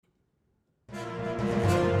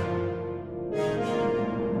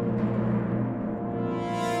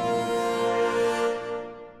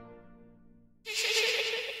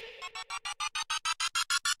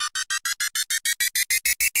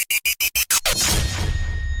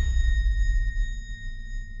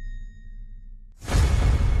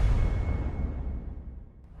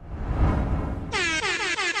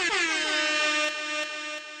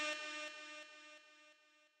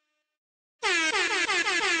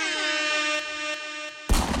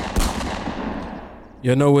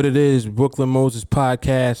You know what it is, Brooklyn Moses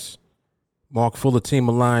Podcast, Mark Fuller Team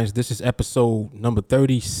Alliance. This is episode number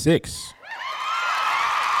 36.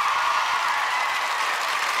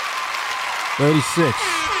 36.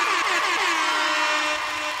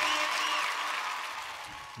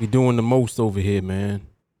 We doing the most over here, man.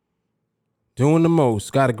 Doing the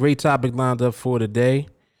most. Got a great topic lined up for today.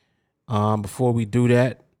 Before we do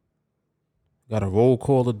that, got a roll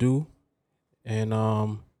call to do. And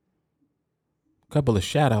a couple of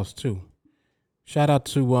shout outs too. Shout out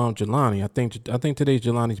to Jelani. I think today's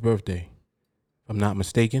Jelani's birthday, if I'm not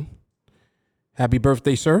mistaken. Happy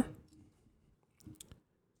birthday, sir.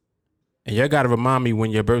 And y'all gotta remind me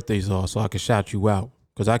when your birthdays are so I can shout you out.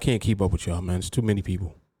 Cause I can't keep up with y'all, man. It's too many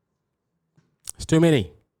people. It's too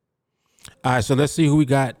many. All right, so let's see who we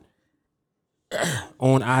got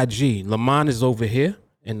on IG. Lamont is over here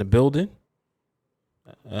in the building.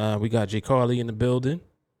 We got J. Carly in the building.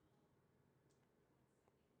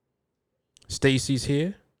 Stacy's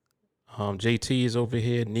here. JT is over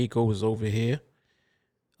here. Nico is over here.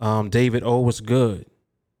 David O, what's good?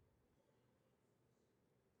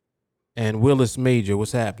 And Willis Major,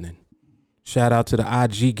 what's happening? Shout out to the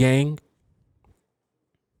IG gang.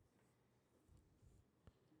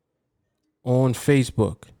 On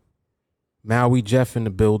Facebook, Maui Jeff in the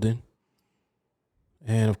building.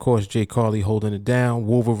 And of course, J. Carly holding it down.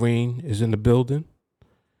 Wolverine is in the building.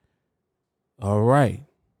 All right.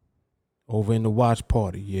 Over in the watch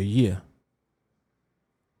party. Yeah.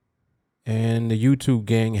 And the YouTube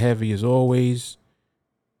gang heavy as always.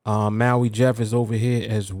 Maui Jeff is over here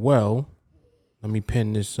as well. Let me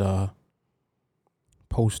pin this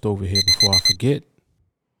post over here before I forget.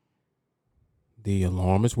 The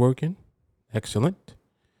alarm is working. Excellent.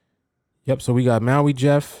 Yep, so we got Maui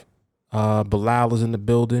Jeff. Bilal is in the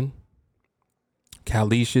building.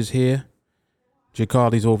 Kalish is here.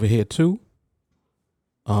 Jacardi's over here too.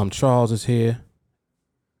 Charles is here.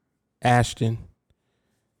 Ashton.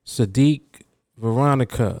 Sadiq.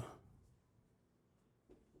 Veronica.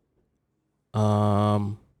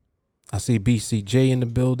 I see BCJ in the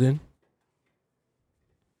building.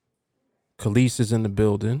 Khalees is in the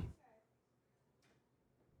building.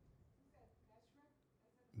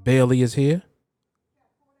 Bailey is here.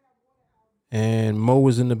 And Mo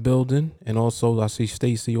is in the building. And also I see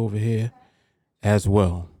Stacy over here as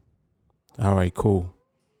well. All right, cool.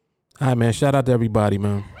 All right, man. Shout out to everybody,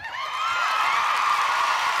 man.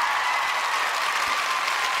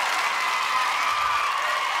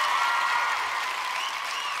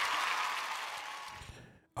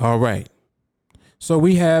 All right. So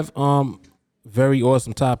we have very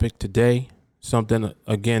awesome topic today. Something,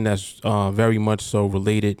 again, that's very much so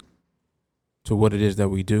related to what it is that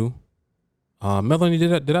we do. Melanie,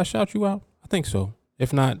 did I shout you out? I think so.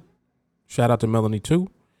 If not, shout out to Melanie too.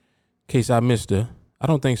 In case I missed her. I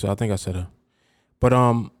don't think so. I think I said her. But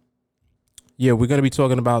yeah, we're going to be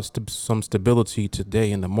talking about some stability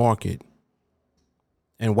today in the market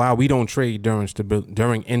and why we don't trade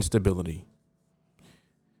during instability.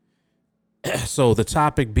 So the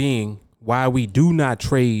topic being why we do not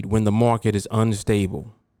trade when the market is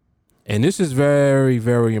unstable. And this is very,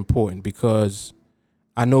 very important because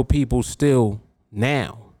I know people still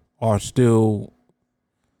now are still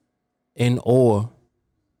in awe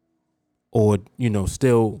or,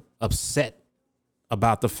 still upset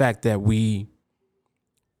about the fact that we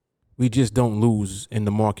just don't lose in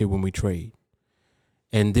the market when we trade.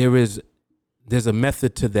 And there's a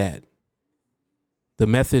method to that. The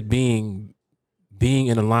method being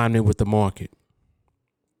in alignment with the market.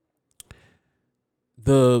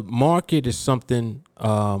 The market is something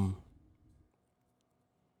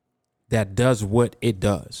that does what it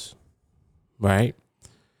does, right?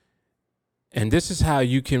 And this is how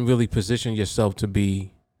you can really position yourself to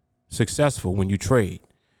be successful when you trade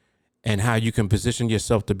and how you can position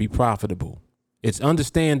yourself to be profitable. It's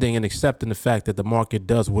understanding and accepting the fact that the market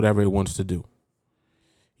does whatever it wants to do.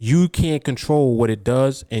 You can't control what it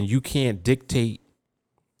does, and you can't dictate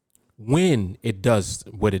when it does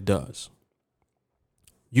what it does.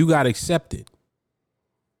 You got to accept it.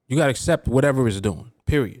 You got to accept whatever it's doing,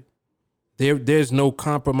 period. There's no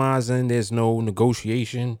compromising. There's no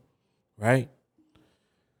negotiation, right?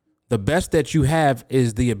 The best that you have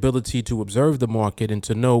is the ability to observe the market and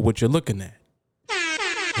to know what you're looking at.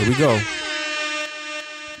 Here we go.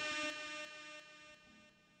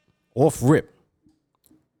 Off rip.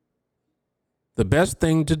 The best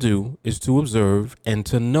thing to do is to observe and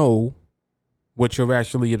to know what you're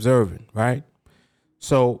actually observing, right?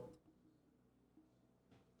 So,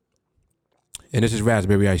 and this is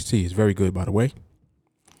raspberry iced tea. It's very good, by the way.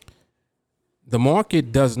 The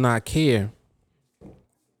market does not care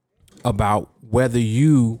about whether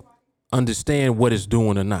you understand what it's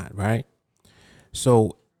doing or not, right?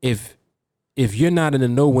 So if you're not in the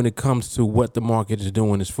know when it comes to what the market is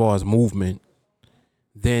doing as far as movement,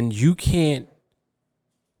 then you can't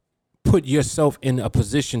put yourself in a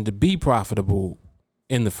position to be profitable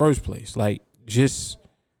in the first place. Like, just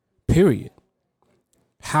period.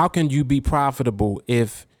 How can you be profitable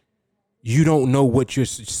if you don't know what you're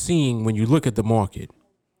seeing when you look at the market?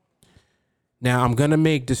 Now, I'm going to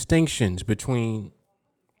make distinctions between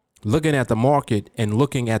looking at the market and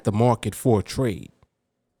looking at the market for a trade.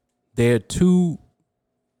 They're two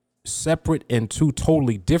separate and two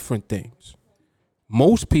totally different things.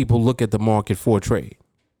 Most people look at the market for a trade,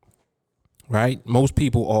 right? Most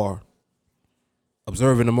people are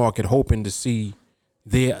observing the market, hoping to see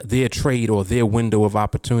their trade or their window of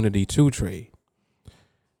opportunity to trade.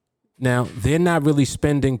 Now, they're not really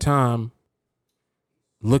spending time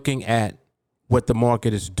looking at what the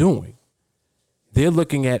market is doing. They're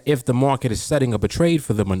looking at if the market is setting up a trade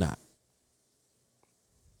for them or not.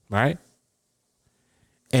 Right?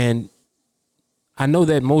 And I know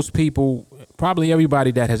that most people, probably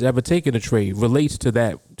everybody that has ever taken a trade, relates to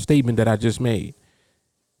that statement that I just made.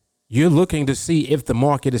 You're looking to see if the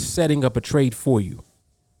market is setting up a trade for you.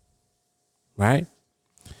 Right?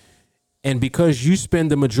 And because you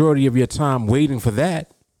spend the majority of your time waiting for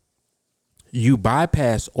that, you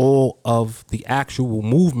bypass all of the actual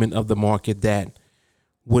movement of the market that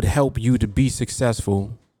would help you to be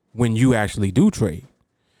successful when you actually do trade.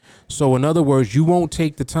 So in other words, you won't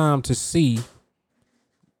take the time to see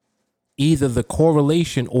either the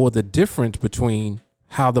correlation or the difference between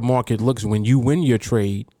how the market looks when you win your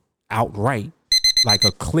trade outright, like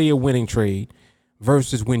a clear winning trade,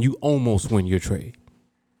 versus when you almost win your trade.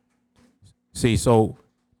 See, so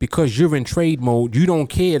because you're in trade mode, you don't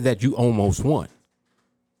care that you almost won.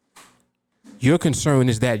 Your concern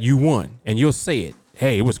is that you won, and you'll say it.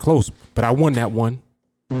 Hey, it was close, but I won that one.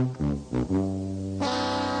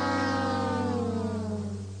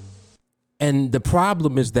 And the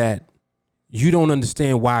problem is that you don't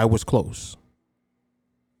understand why it was close.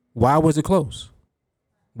 Why was it close?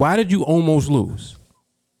 Why did you almost lose?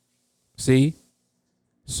 See?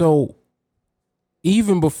 So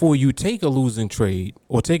even before you take a losing trade,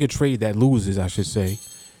 or take a trade that loses, I should say,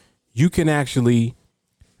 you can actually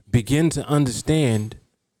begin to understand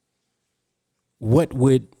what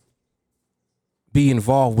would be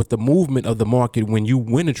involved with the movement of the market when you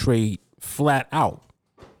win a trade flat out,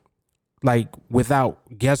 like without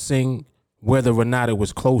guessing whether or not it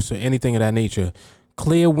was close or anything of that nature.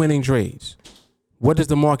 Clear winning trades. What does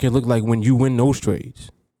the market look like when you win those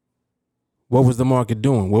trades? What was the market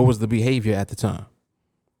doing? What was the behavior at the time?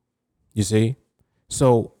 You see?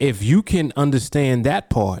 So if you can understand that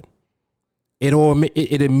part, it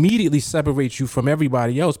immediately separates you from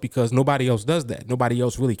everybody else, because nobody else does that. Nobody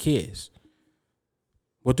else really cares.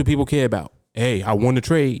 What do people care about? Hey, I won the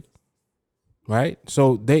trade, right?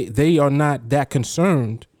 So they are not that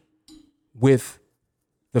concerned with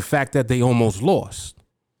the fact that they almost lost.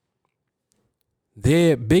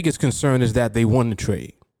 Their biggest concern is that they won the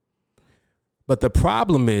trade. But the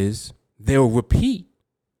problem is they'll repeat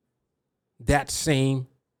that same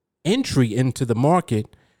entry into the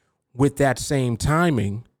market with that same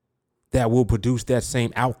timing that will produce that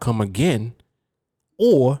same outcome again,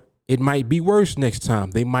 or it might be worse next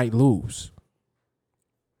time. They might lose.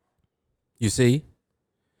 You see?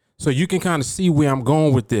 So you can kind of see where I'm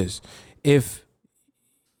going with this. If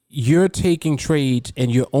you're taking trades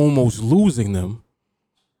and you're almost losing them,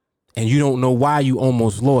 and you don't know why you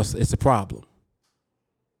almost lost, it's a problem.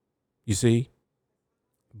 You see?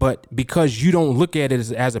 But because you don't look at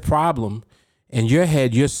it as a problem, in your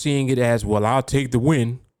head, you're seeing it as, well, I'll take the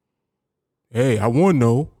win. Hey, I won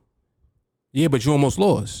though. Yeah, but you almost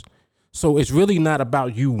lost. So it's really not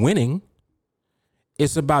about you winning.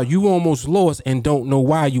 It's about you almost lost and don't know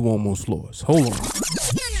why you almost lost. Hold on.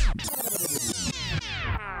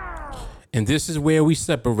 And this is where we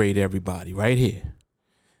separate everybody right here.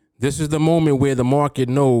 This is the moment where the market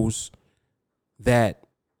knows that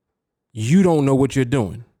you don't know what you're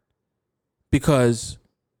doing, because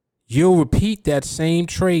you'll repeat that same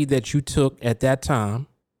trade that you took at that time,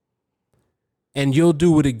 and you'll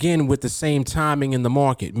do it again with the same timing in the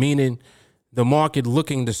market, meaning the market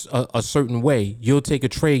looking a certain way. You'll take a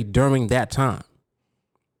trade during that time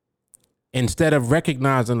instead of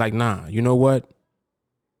recognizing, like, nah, you know what?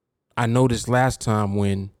 I noticed last time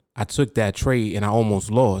when I took that trade and I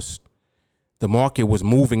almost lost, the market was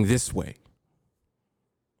moving this way.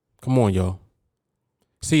 Come on, y'all.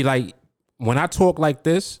 See, like, when I talk like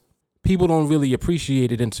this, people don't really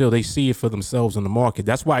appreciate it until they see it for themselves in the market.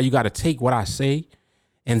 That's why you got to take what I say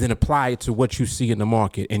and then apply it to what you see in the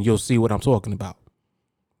market, and you'll see what I'm talking about.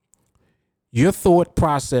 Your thought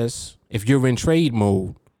process, if you're in trade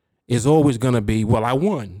mode, is always going to be, well, I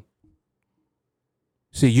won.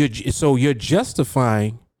 See, you're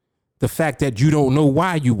justifying the fact that you don't know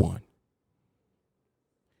why you won.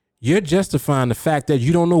 You're justifying the fact that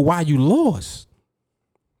you don't know why you lost.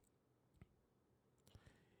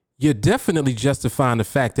 You're definitely justifying the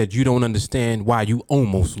fact that you don't understand why you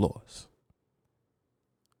almost lost.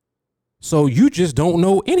 So you just don't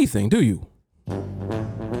know anything, do you?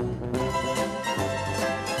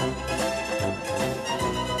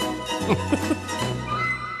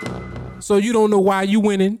 So you don't know why you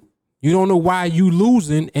winning, you don't know why you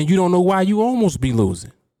losing, and you don't know why you almost be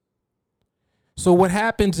losing. So what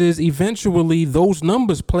happens is eventually those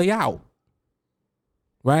numbers play out,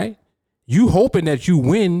 right? You hoping that you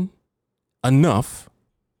win enough,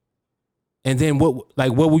 and then what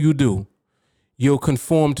will you do? You'll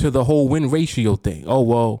conform to the whole win ratio thing. Oh,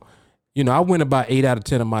 well, I win about 8 out of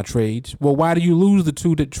 10 of my trades. Well, why do you lose the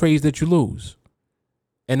 2 trades that you lose?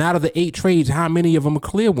 And out of the 8 trades, how many of them are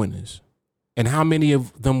clear winners? And how many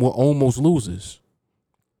of them were almost losers?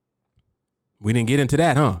 We didn't get into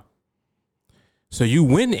that, huh? So you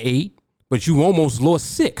win 8, but you almost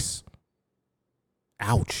lost 6.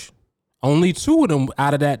 Ouch. Only 2 of them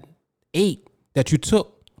out of that 8 that you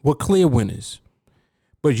took were clear winners.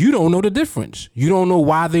 But you don't know the difference. You don't know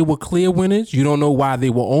why they were clear winners. You don't know why they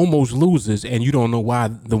were almost losers. And you don't know why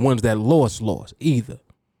the ones that lost either.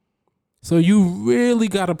 So you really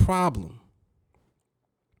got a problem.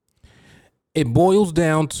 It boils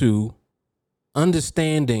down to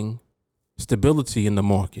understanding stability in the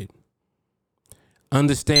market,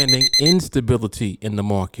 understanding instability in the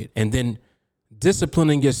market, and then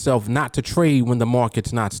disciplining yourself not to trade when the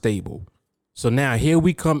market's not stable. So now here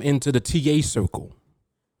we come into the TA circle.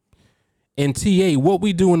 In TA, what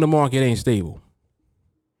we do in the market ain't stable.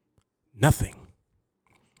 Nothing.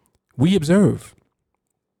 We observe.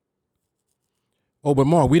 Oh, but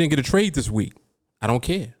Mark, we didn't get a trade this week. I don't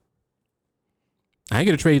care. I ain't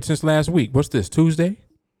get a trade since last week. What's this, Tuesday?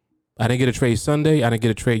 I didn't get a trade Sunday. I didn't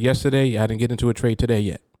get a trade yesterday. I didn't get into a trade today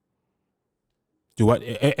yet.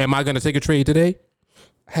 Am I going to take a trade today?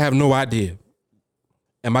 I have no idea.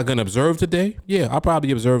 Am I going to observe today? Yeah, I'll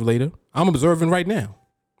probably observe later. I'm observing right now.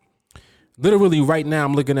 Literally right now,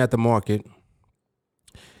 I'm looking at the market.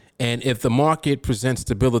 And if the market presents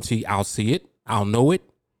stability, I'll see it. I'll know it.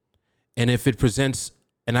 And if it presents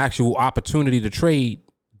an actual opportunity to trade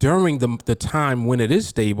during the time when it is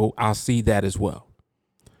stable, I'll see that as well.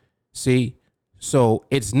 See, so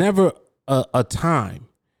it's never a time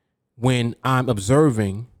when I'm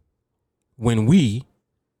observing, when we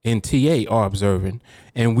in TA are observing,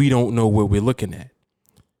 and we don't know what we're looking at.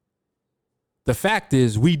 The fact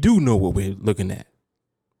is, we do know what we're looking at.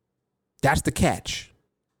 That's the catch.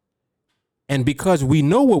 And because we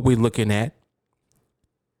know what we're looking at,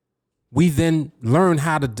 we then learn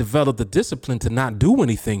how to develop the discipline to not do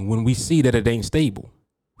anything when we see that it ain't stable.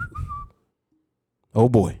 Oh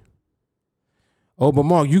boy. Oh, but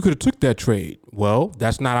Mark, you could have took that trade. Well,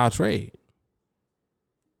 that's not our trade.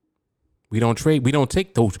 We don't trade. We don't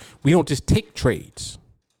take those. We don't just take trades.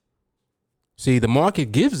 See, the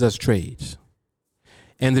market gives us trades.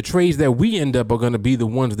 And the trades that we end up are going to be the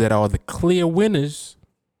ones that are the clear winners.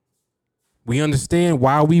 We understand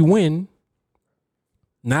why we win.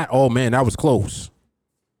 Not, oh man, that was close.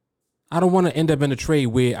 I don't want to end up in a trade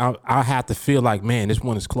where I'll have to feel like, man, this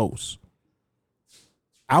one is close.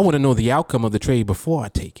 I want to know the outcome of the trade before I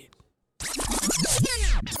take it.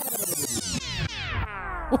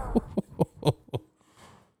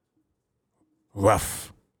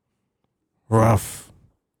 Rough.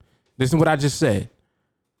 Listen to what I just said.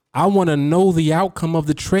 I want to know the outcome of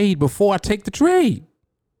the trade before I take the trade.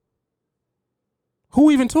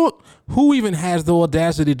 Who even has the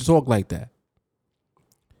audacity to talk like that?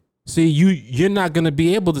 See, you're not going to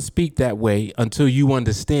be able to speak that way until you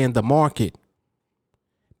understand the market.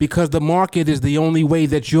 Because the market is the only way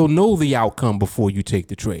that you'll know the outcome before you take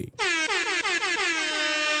the trade.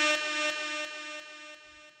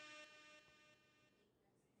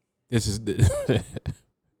 This is this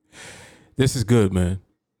is good, man.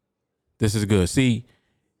 This is good. See,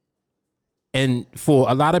 and for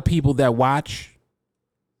a lot of people that watch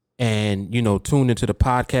and, tune into the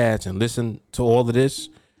podcast and listen to all of this,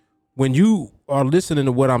 when you are listening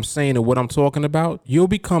to what I'm saying and what I'm talking about, you'll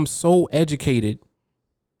become so educated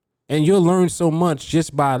and you'll learn so much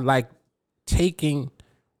just by taking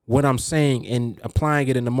what I'm saying and applying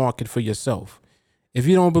it in the market for yourself. If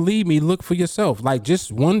you don't believe me, look for yourself.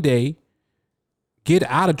 Just one day, get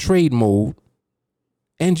out of trade mode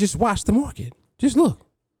and just watch the market. Just look.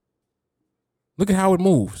 Look at how it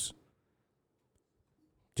moves.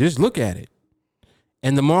 Just look at it.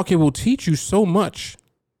 And the market will teach you so much,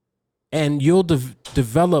 and you'll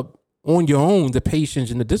develop on your own the patience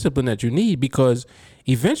and the discipline that you need, because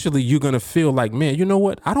eventually you're going to feel like, man, you know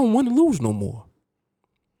what? I don't want to lose no more.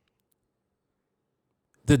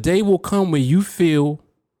 The day will come where you feel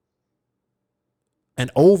an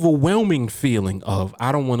overwhelming feeling of,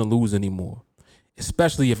 I don't want to lose anymore,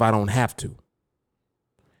 especially if I don't have to.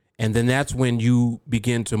 And then that's when you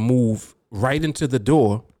begin to move right into the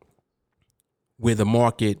door where the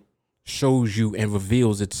market shows you and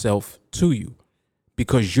reveals itself to you,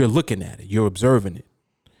 because you're looking at it, you're observing it.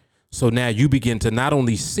 So now you begin to not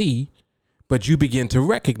only see, but you begin to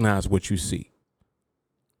recognize what you see.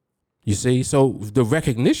 You see? So the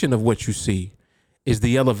recognition of what you see is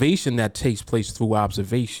the elevation that takes place through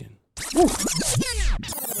observation. Woo.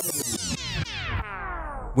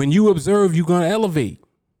 When you observe, you're going to elevate.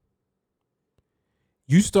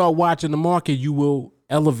 You start watching the market, you will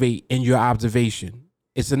elevate in your observation.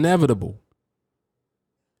 It's inevitable.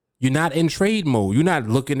 You're not in trade mode. You're not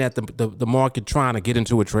looking at the market trying to get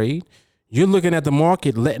into a trade. You're looking at the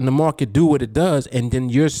market, letting the market do what it does. And then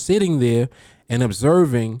you're sitting there and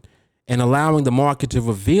observing and allowing the market to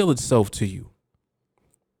reveal itself to you.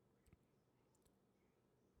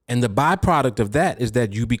 And the byproduct of that is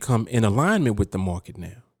that you become in alignment with the market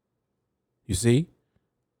now. You see?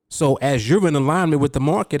 So as you're in alignment with the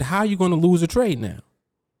market, how are you going to lose a trade now?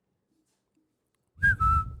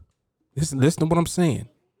 Listen to what I'm saying.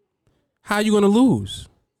 How are you going to lose?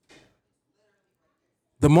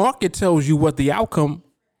 The market tells you what the outcome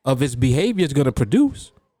of its behavior is going to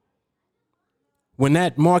produce. When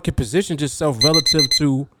that market positions itself relative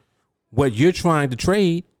to what you're trying to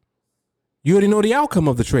trade, you already know the outcome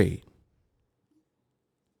of the trade.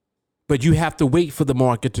 But you have to wait for the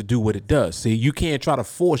market to do what it does. See, you can't try to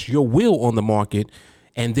force your will on the market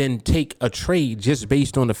and then take a trade just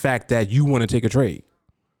based on the fact that you want to take a trade.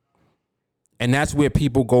 And that's where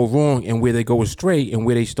people go wrong and where they go astray and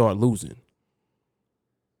where they start losing.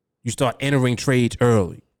 You start entering trades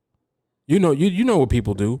early. You know what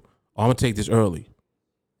people do. Oh, I'm going to take this early.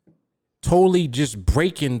 Totally just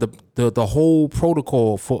breaking the whole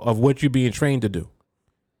protocol of what you're being trained to do.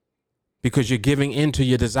 Because you're giving into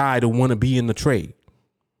your desire to want to be in the trade.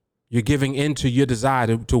 You're giving into your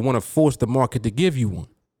desire to want to force the market to give you one.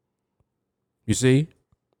 You see?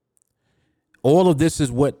 All of this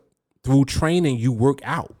is what, through training, you work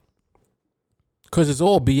out. Because it's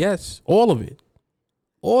all BS. All of it.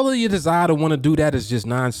 All of your desire to want to do that is just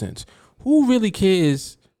nonsense. Who really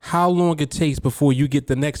cares how long it takes before you get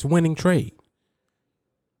the next winning trade?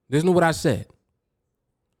 Listen to what I said.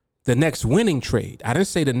 The next winning trade. I didn't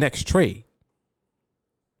say the next trade.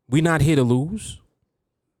 We're not here to lose.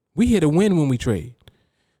 We're here to win when we trade.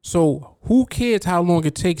 So who cares how long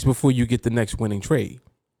it takes before you get the next winning trade?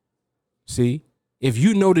 See, if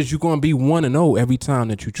you know that you're going to be 1-0 every time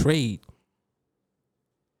that you trade,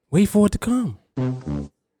 wait for it to come.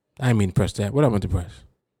 I didn't mean to press that. What I meant to press?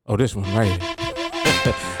 Oh, this one right here.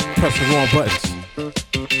 Press the wrong buttons.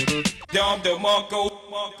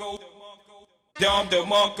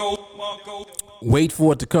 Wait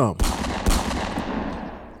for it to come.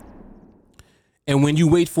 And when you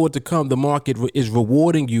wait for it to come, the market is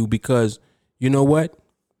rewarding you, because you know what?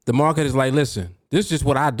 The market is like, listen, this is just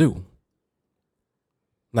what I do.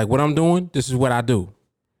 Like what I'm doing, this is what I do.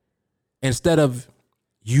 Instead of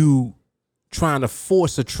you trying to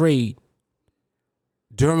force a trade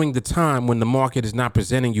during the time when the market is not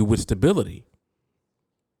presenting you with stability.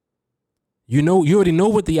 You already know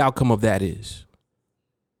what the outcome of that is.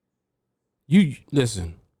 You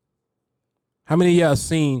listen. How many of y'all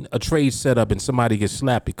seen a trade set up and somebody get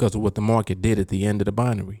slapped because of what the market did at the end of the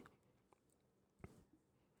binary?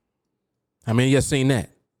 How many of y'all seen that?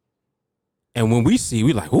 And when we see,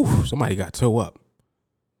 we like, ooh, somebody got toe up.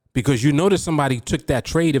 Because you notice somebody took that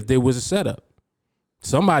trade if there was a setup.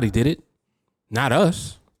 Somebody did it. Not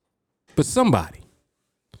us, but somebody.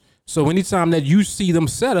 So anytime that you see them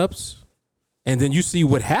setups and then you see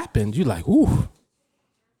what happened, you're like, ooh,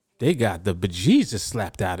 they got the bejesus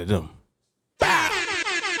slapped out of them. Bow.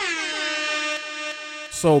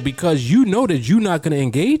 So because you know that you're not going to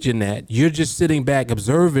engage in that, you're just sitting back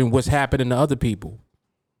observing what's happening to other people.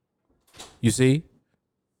 You see?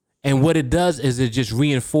 And what it does is it just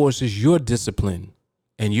reinforces your discipline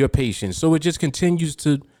and your patience. So it just continues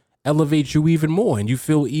to elevate you even more, and you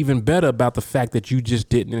feel even better about the fact that you just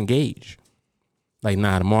didn't engage. Like,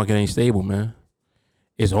 nah, the market ain't stable, man.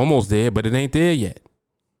 It's almost there, but it ain't there yet.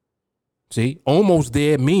 See, almost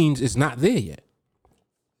there means it's not there yet.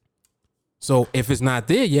 So if it's not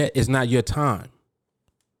there yet, it's not your time.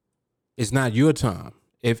 It's not your time.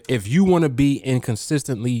 If you want to be in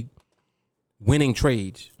consistently winning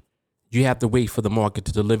trades, you have to wait for the market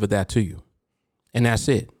to deliver that to you. And that's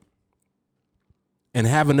it. And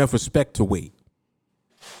have enough respect to wait.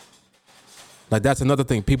 Like, that's another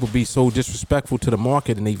thing. People be so disrespectful to the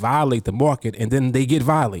market and they violate the market and then they get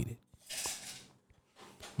violated.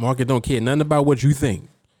 Market don't care nothing about what you think.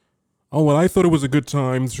 Oh, well, I thought it was a good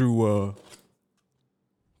time to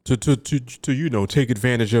take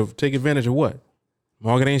advantage of what?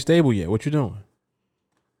 Market ain't stable yet. What you doing?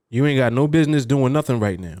 You ain't got no business doing nothing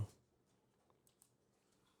right now.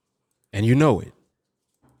 And you know it.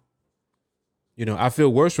 You know, I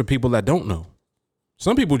feel worse for people that don't know.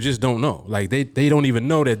 Some people just don't know. Like, they don't even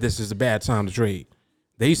know that this is a bad time to trade.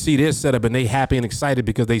 They see their setup and they happy and excited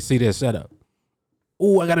because they see their setup.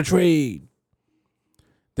 Oh, I got to trade.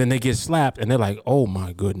 Then they get slapped and they're like, oh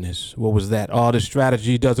my goodness, what was that? Oh, this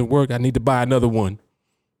strategy doesn't work. I need to buy another one.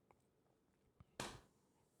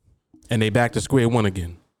 And they back to square one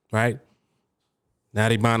again, right? Now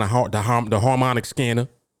they buying the harmonic scanner.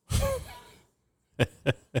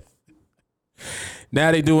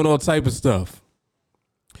 Now they doing all type of stuff.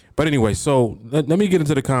 But anyway, so let me get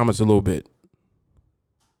into the comments a little bit.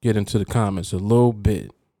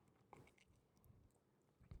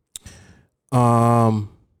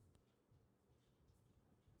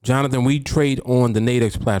 Jonathan, we trade on the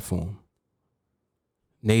Nadex platform.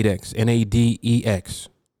 Nadex, Nadex.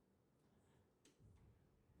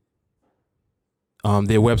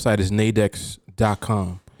 Their website is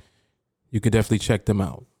nadex.com. You could definitely check them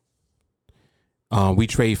out. We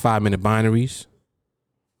trade 5-minute binaries.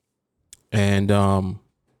 And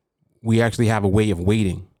we actually have a way of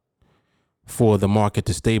waiting for the market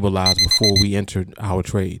to stabilize before we enter our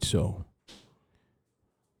trade. So,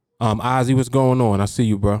 Ozzy, what's going on? I see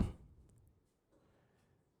you, bro.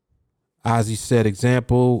 Ozzy said,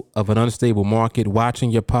 example of an unstable market.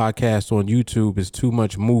 Watching your podcast on YouTube is too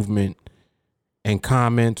much movement and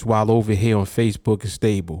comments, while over here on Facebook is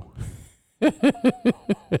stable.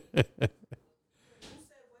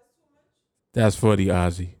 That's funny,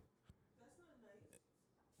 Ozzy.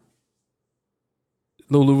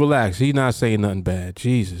 Lulu, relax. He's not saying nothing bad.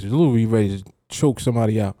 Jesus. Lulu, you ready to choke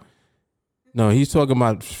somebody out? No, he's talking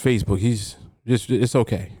about Facebook. He's just, it's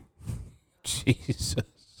okay. Jesus.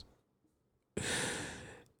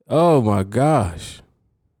 Oh my gosh.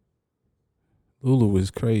 Lulu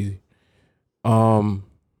is crazy. Who's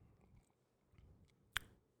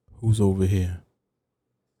over here?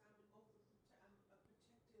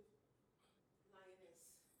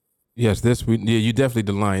 Yes, you definitely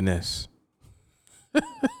the lioness.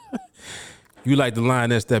 You like the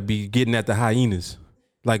lioness that be getting at the hyenas.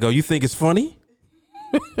 Like, oh, you think it's funny?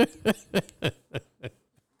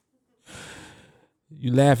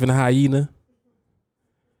 You laughing, hyena?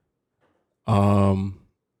 All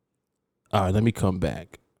right, let me come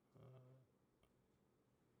back.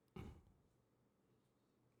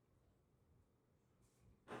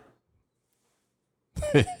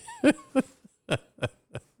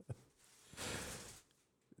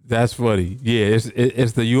 That's funny. Yeah,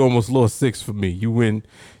 it's the you almost lost 6 for me. Your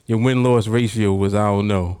win-loss ratio was, I don't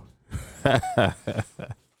know.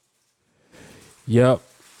 Yep.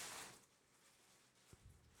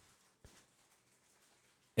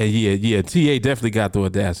 And yeah, TA definitely got the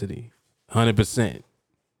audacity. 100%.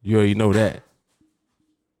 You already know that.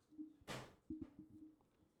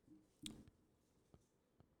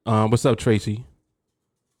 What's up, Tracy?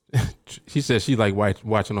 She said she like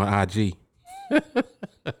watching on IG.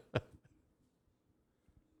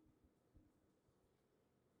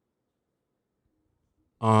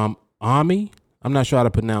 Ami, I'm not sure how to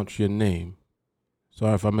pronounce your name.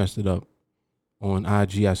 Sorry if I messed it up. On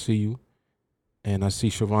IG, I see you. And I see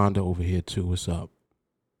Sharonda over here too. What's up?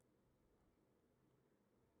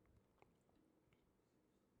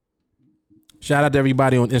 Shout out to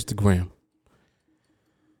everybody on Instagram.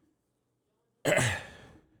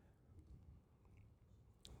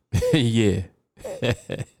 Yeah.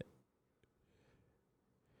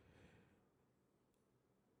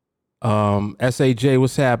 SAJ,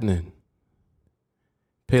 what's happening?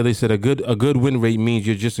 Paley said a good win rate means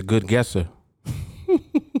you're just a good guesser.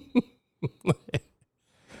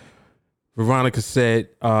 Veronica said,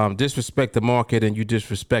 disrespect the market and you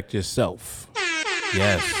disrespect yourself.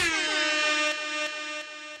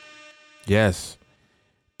 Yes.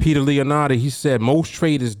 Peter Leonardo, he said, most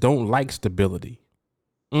traders don't like stability.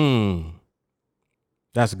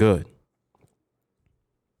 That's good.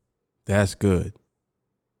 That's good.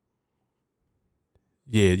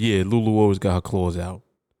 Yeah. Lulu always got her claws out.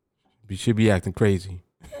 She should be acting crazy.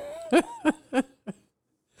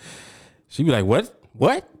 She be like, what?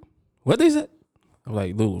 What they said? I'm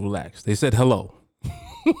like, Lulu, relax. They said hello.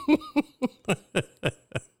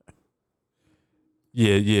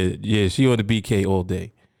 Yeah. She on the BK all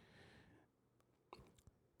day.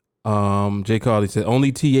 Jay Carly said,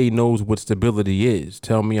 only TA knows what stability is.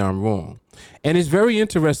 Tell me I'm wrong. And it's very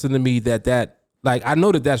interesting to me that like, I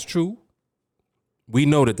know that that's true. We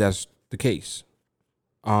know that that's the case.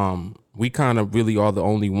 We kind of really are the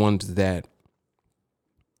only ones that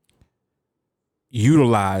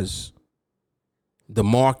utilize the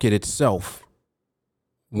market itself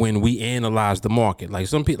when we analyze the market. Like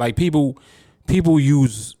some people, like people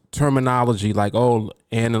use terminology like, oh,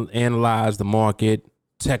 analyze the market,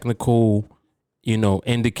 technical,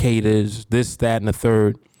 indicators, this, that, and the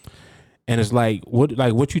third. And it's like,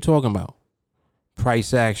 what you talking about?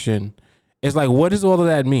 Price action. It's like, what does all of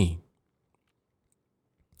that mean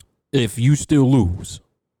if you still lose?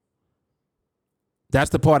 That's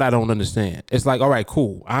the part I don't understand. It's like, all right,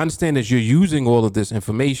 cool. I understand that you're using all of this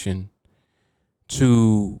information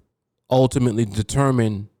to ultimately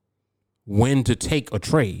determine when to take a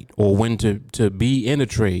trade or when to be in a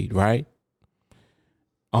trade, right?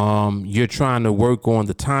 You're trying to work on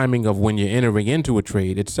the timing of when you're entering into a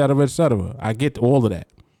trade, et cetera, et cetera. I get all of that.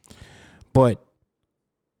 But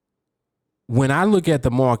when I look at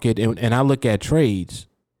the market and I look at trades,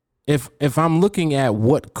 if I'm looking at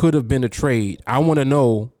what could have been a trade, I want to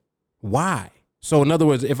know why. So in other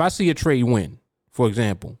words, if I see a trade win, for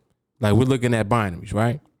example, like we're looking at binaries,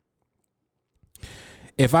 right?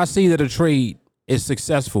 If I see that a trade is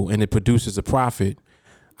successful and it produces a profit,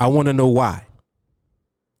 I want to know why.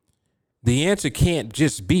 The answer can't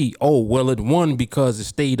just be, oh, well, it won because it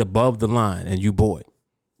stayed above the line and you bought.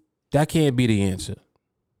 That can't be the answer.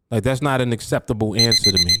 Like, that's not an acceptable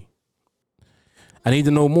answer to me. I need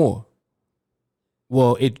to know more.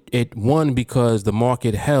 Well, it won because the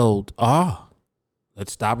market held.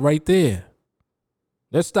 Let's stop right there.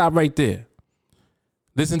 Listen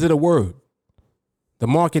to the word. The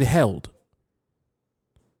market held.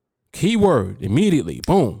 Keyword, immediately,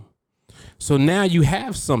 boom. So now you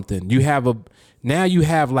have something. Now you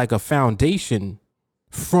have like a foundation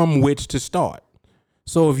from which to start.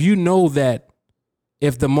 So if you know that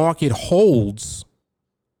if the market holds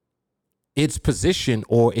its position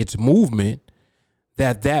or its movement,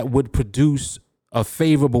 that would produce a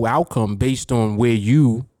favorable outcome based on where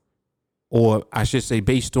you, or I should say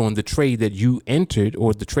based on the trade that you entered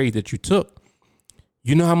or the trade that you took.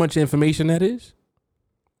 You know how much information that is?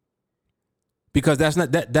 Because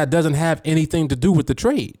that doesn't have anything to do with the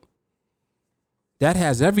trade. That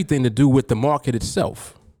has everything to do with the market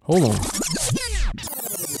itself. Hold on.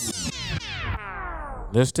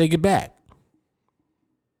 Let's take it back.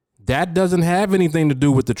 That doesn't have anything to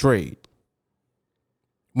do with the trade.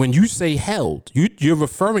 When you say held, you're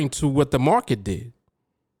referring to what the market did,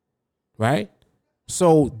 right?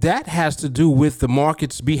 So that has to do with the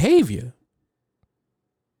market's behavior.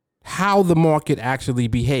 How the market actually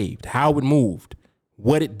behaved, how it moved,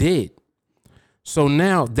 what it did. So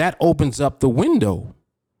now that opens up the window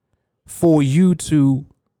for you to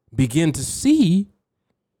begin to see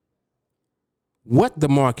what the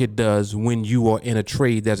market does when you are in a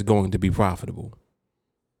trade that's going to be profitable.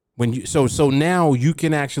 So now you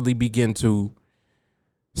can actually begin to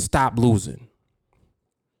stop losing.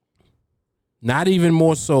 Not even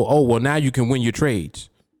more so, oh, well, now you can win your trades.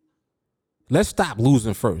 Let's stop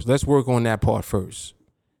losing first. Let's work on that part first.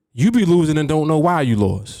 You be losing and don't know why you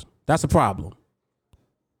lost. That's a problem.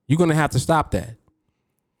 You're going to have to stop that.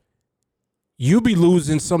 You be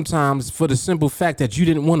losing sometimes for the simple fact that you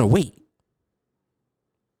didn't want to wait.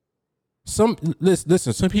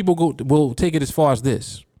 Listen, some people will take it as far as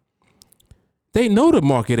this. They know the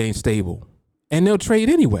market ain't stable and they'll trade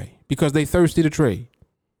anyway because they thirsty to trade.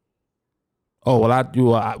 Oh,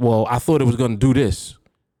 well, I thought it was going to do this.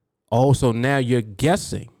 Oh, so now you're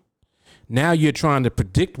guessing. Now you're trying to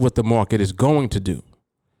predict what the market is going to do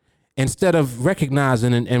instead of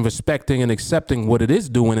recognizing and respecting and accepting what it is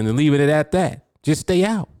doing and leaving it at that. Just stay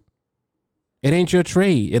out. It ain't your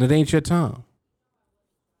trade and it ain't your time.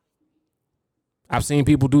 I've seen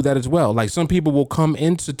people do that as well. Like some people will come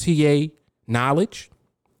into TA knowledge,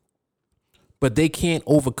 but they can't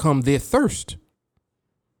overcome their thirst.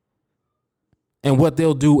 And what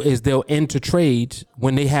they'll do is they'll enter trades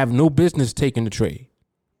when they have no business taking the trade.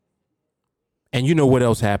 And you know what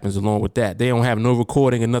else happens along with that? They don't have no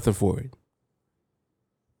recording and nothing for it.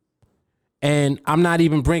 And I'm not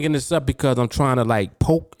even bringing this up because I'm trying to like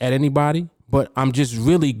poke at anybody, but I'm just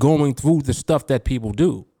really going through the stuff that people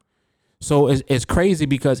do. So it's crazy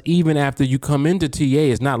because even after you come into TA,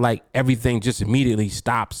 it's not like everything just immediately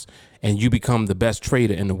stops and you become the best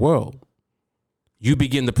trader in the world. you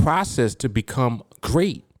begin the process to become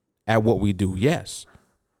great at what we do. Yes.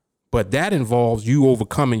 But that involves you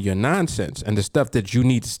overcoming your nonsense and the stuff that you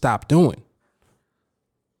need to stop doing.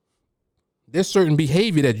 There's certain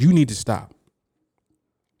behavior that you need to stop.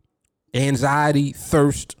 Anxiety,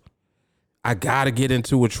 thirst. I got to get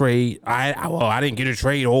into a trade. I didn't get a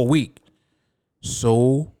trade all week.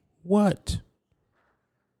 So what?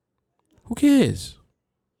 Who cares?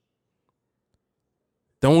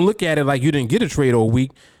 Don't look at it like you didn't get a trade all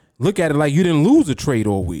week. Look at it like you didn't lose a trade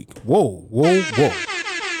all week. Whoa, whoa, whoa.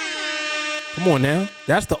 Come on now.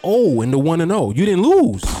 That's the O and the 1 and O. You didn't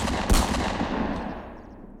lose.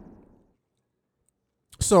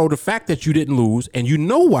 So the fact that you didn't lose, and you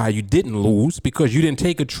know why you didn't lose, because you didn't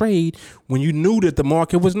take a trade when you knew that the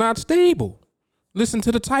market was not stable. Listen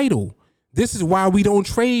to the title. This is why we don't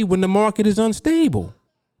trade when the market is unstable.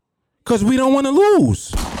 Because we don't want to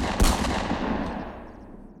lose.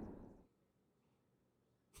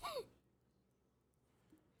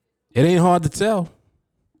 It ain't hard to tell.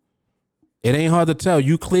 It ain't hard to tell.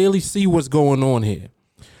 You clearly see what's going on here.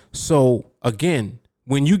 So again,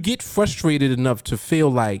 when you get frustrated enough to feel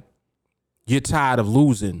like you're tired of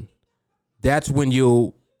losing, that's when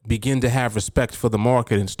you'll begin to have respect for the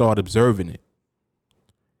market and start observing it.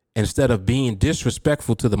 Instead of being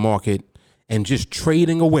disrespectful to the market and just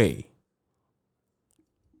trading away.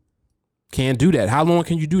 Can't do that. How long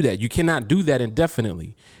can you do that? You cannot do that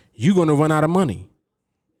indefinitely. You're going to run out of money.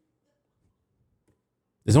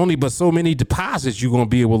 There's only but so many deposits you're going to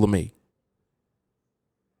be able to make.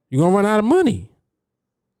 You're going to run out of money.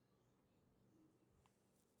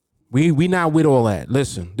 We not with all that.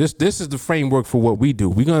 Listen, this is the framework for what we do.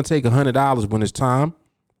 We're going to take $100 when it's time.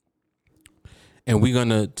 And we're going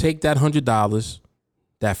to take that $100,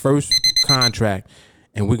 that first contract,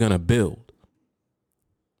 and we're going to build.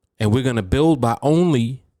 And we're going to build by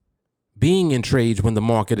only being in trades when the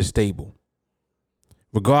market is stable.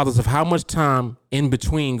 Regardless of how much time in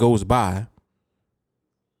between goes by,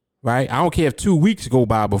 right? I don't care if 2 weeks go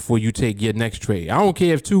by before you take your next trade. I don't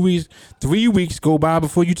care if 2 weeks, 3 weeks go by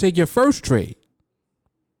before you take your first trade.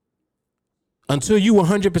 Until you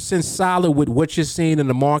 100% solid with what you're seeing in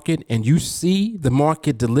the market and you see the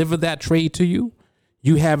market deliver that trade to you,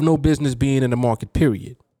 you have no business being in the market,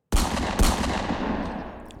 period.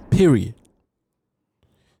 Period.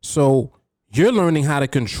 So you're learning how to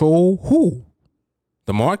control who?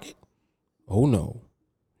 The market? Oh no.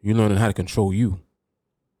 You're learning how to control you.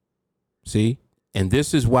 See? And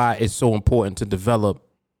this is why it's so important to develop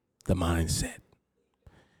the mindset.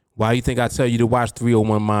 Why you think I tell you to watch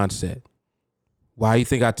 301 Mindset? Why you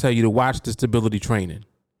think I tell you to watch the stability training?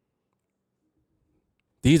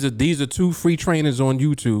 These are 2 free trainings on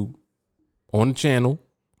YouTube, on the channel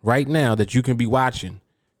right now that you can be watching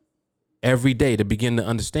every day to begin to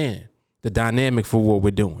understand the dynamic for what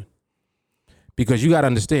we're doing. Because you got to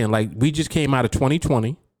understand, like, we just came out of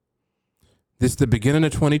 2020. This is the beginning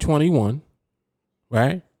of 2021,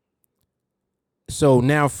 right? So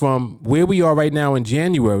now from where we are right now in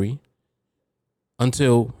January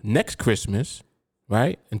until next Christmas,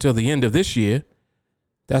 right? Until the end of this year,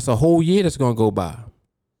 that's a whole year that's going to go by.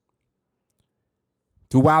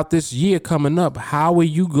 Throughout this year coming up, how are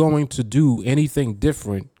you going to do anything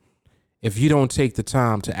different if you don't take the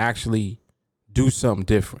time to actually do something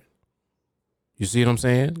different? You see what I'm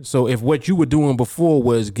saying? So if what you were doing before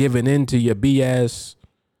was giving in to your BS,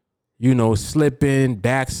 slipping,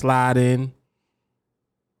 backsliding,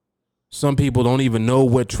 some people don't even know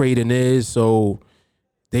what trading is, so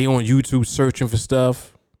they on YouTube searching for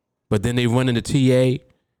stuff, but then they run into TA,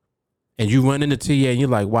 and you run into TA, and you're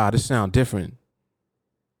like, wow, this sounds different.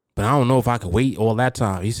 But I don't know if I could wait all that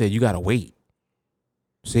time. He said, you got to wait.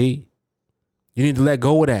 See? You need to let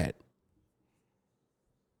go of that.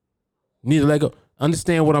 You need to let go.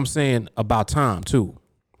 Understand what I'm saying about time, too.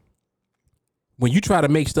 When you try to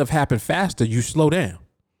make stuff happen faster, you slow down.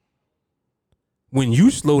 When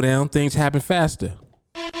you slow down, things happen faster.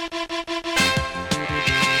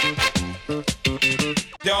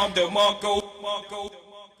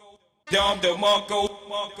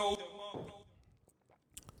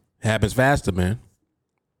 Happens faster, man.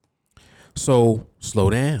 So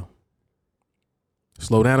slow down.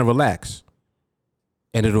 Slow down and relax.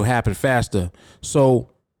 And it'll happen faster. So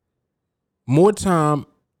more time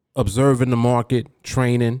observing the market,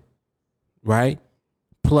 training, right?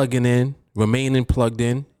 Plugging in, remaining plugged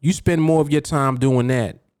in. You spend more of your time doing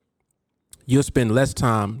that. You'll spend less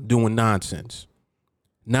time doing nonsense.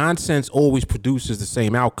 Nonsense always produces the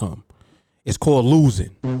same outcome. It's called losing.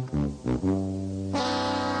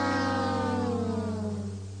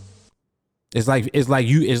 It's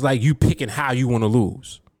like you picking how you want to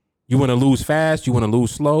lose. You want to lose fast? You want to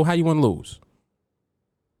lose slow? How you want to lose?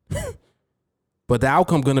 But the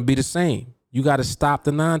outcome going to be the same. You got to stop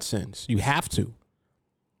the nonsense. You have to.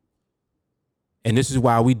 And this is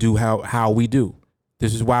why we do how we do.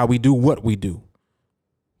 This is why we do what we do.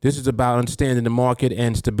 This is about understanding the market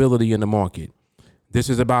and stability in the market. This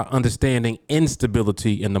is about understanding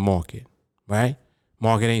instability in the market, right?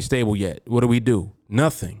 Market ain't stable yet. What do?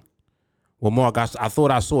 Nothing. Well, Mark, I thought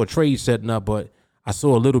I saw a trade setting up, but I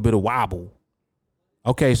saw a little bit of wobble.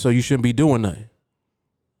 Okay, so you shouldn't be doing nothing.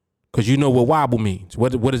 Because you know what wobble means.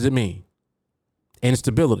 What does it mean?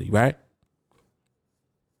 Instability, right?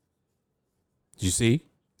 You see?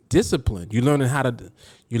 Discipline. You're learning how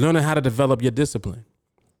to develop your discipline.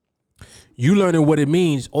 You learning what it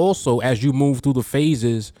means also as you move through the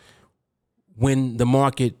phases when the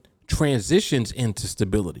market transitions into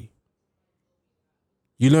stability.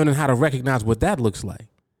 You're learning how to recognize what that looks like.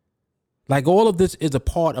 Like all of this is a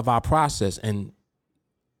part of our process and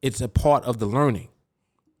it's a part of the learning.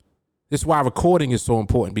 This is why recording is so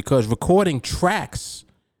important, because recording tracks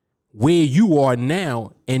where you are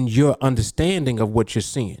now and your understanding of what you're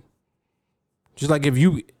seeing. Just like if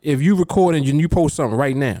you record and you post something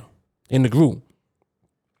right now in the group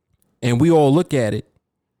and we all look at it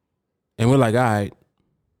and we're like, all right,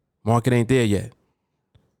 market ain't there yet.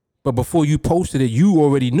 But before you posted it, you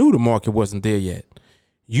already knew the market wasn't there yet.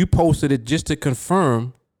 You posted it just to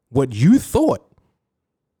confirm what you thought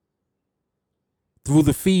through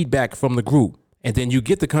the feedback from the group. And then you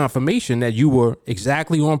get the confirmation that you were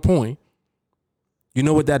exactly on point. You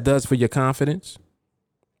know what that does for your confidence?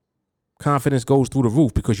 Confidence goes through the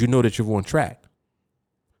roof because you know that you're on track.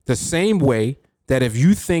 The same way that if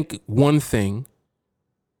you think one thing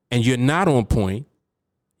and you're not on point,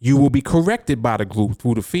 you will be corrected by the group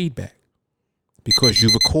through the feedback because you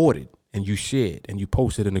recorded and you shared and you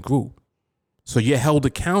posted in the group. So you're held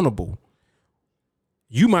accountable.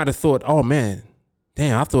 You might have thought, oh man,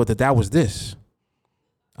 damn, I thought that was this.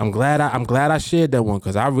 I'm glad I shared that one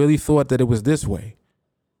because I really thought that it was this way.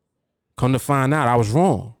 Come to find out I was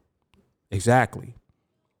wrong. Exactly.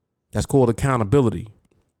 That's called accountability.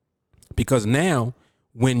 Because now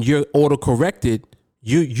when you're auto-corrected,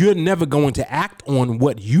 you're never going to act on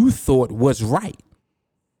what you thought was right.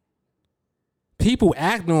 People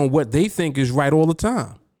act on what they think is right all the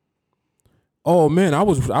time. Oh man, I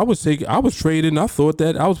was trading. I thought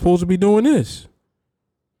that I was supposed to be doing this.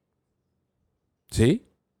 See?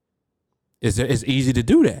 It's easy to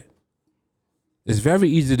do that. It's very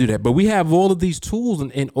easy to do that. But we have all of these tools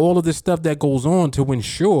and all of this stuff that goes on to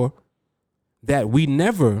ensure that we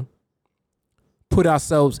never put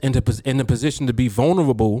ourselves in a position to be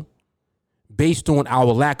vulnerable based on our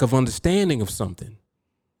lack of understanding of something.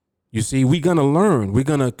 You see, we're going to learn. We're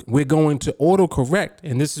going to autocorrect.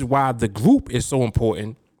 And this is why the group is so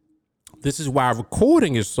important. This is why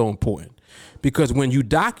recording is so important. Because when you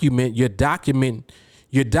document, you're documenting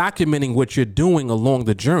what you're doing along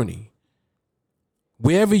the journey.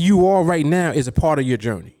 Wherever you are right now is a part of your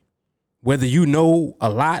journey. Whether you know a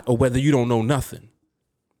lot or whether you don't know nothing.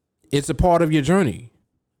 It's a part of your journey.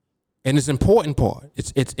 And it's an important part.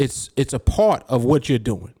 It's a part of what you're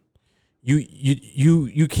doing.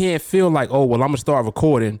 You can't feel like, oh, well, I'm going to start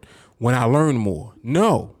recording when I learn more.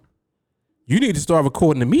 No. You need to start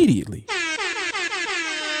recording immediately.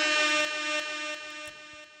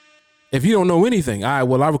 If you don't know anything, all right,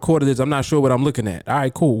 well, I recorded this. I'm not sure what I'm looking at. All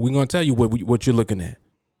right, cool. We're going to tell you what you're looking at.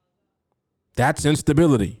 That's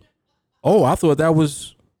instability. Oh, I thought that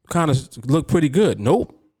was kind of looked pretty good.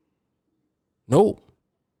 Nope.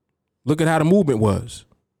 Look at how the movement was.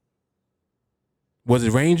 Was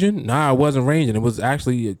it ranging? Nah, it wasn't ranging. It was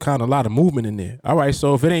actually kind of a lot of movement in there. All right,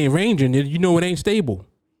 so if it ain't ranging, you know it ain't stable.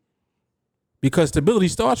 Because stability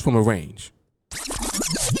starts from a range.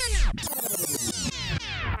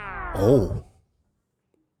 Oh.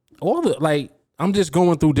 I'm just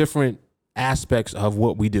going through different aspects of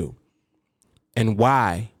what we do and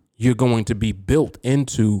why you're going to be built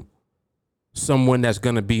into someone that's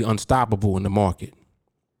going to be unstoppable in the market.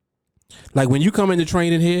 Like when you come into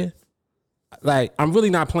training here, like I'm really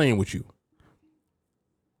not playing with you.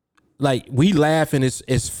 Like we laugh and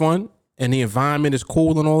it's fun and the environment is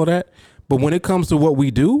cool and all of that. But when it comes to what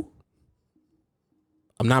we do,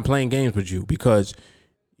 I'm not playing games with you because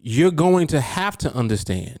you're going to have to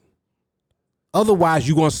understand. Otherwise,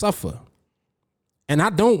 you're going to suffer. And I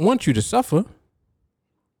don't want you to suffer.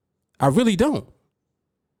 I really don't.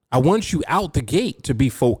 I want you out the gate to be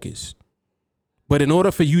focused. But in order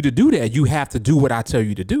for you to do that, you have to do what I tell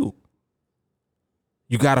you to do.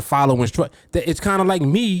 You got to follow instructions. It's kind of like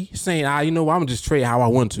me saying, I'm going to just trade how I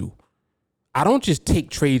want to. I don't just take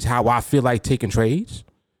trades how I feel like taking trades.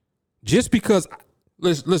 Just because,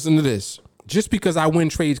 listen to this. Just because I win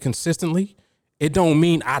trades consistently, it don't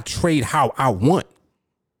mean I trade how I want.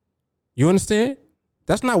 You understand?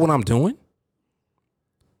 That's not what I'm doing.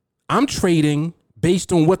 I'm trading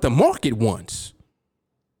based on what the market wants.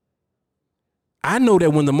 I know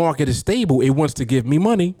that when the market is stable, it wants to give me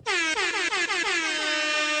money.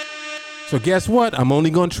 So guess what? I'm only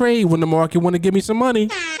going to trade when the market want to give me some money.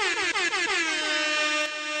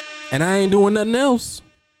 And I ain't doing nothing else.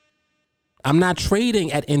 I'm not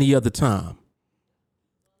trading at any other time.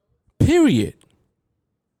 Period.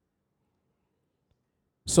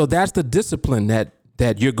 So that's the discipline that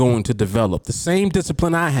you're going to develop. The same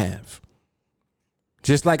discipline I have.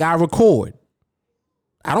 Just like I record.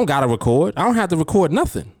 I don't got to record. I don't have to record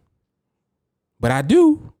nothing. But I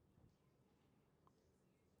do.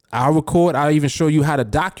 I'll record. I'll even show you how to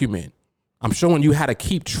document. I'm showing you how to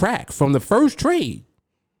keep track from the first trade.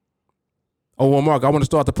 Oh, well, Mark, I want to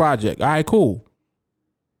start the project. All right, cool.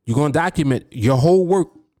 You're going to document your whole work.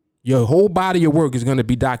 Your whole body of work is going to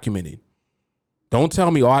be documented. Don't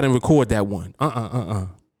tell me, oh, I didn't record that one.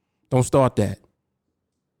 Don't start that.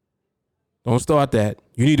 Don't start that.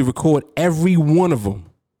 You need to record every one of them.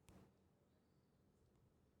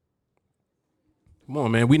 Come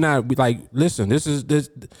on, man. Listen, this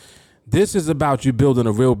is about you building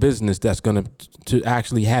a real business that's going to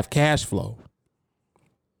actually have cash flow.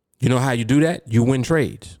 You know how you do that? You win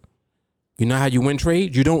trades. You know how you win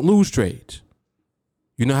trades? You don't lose trades.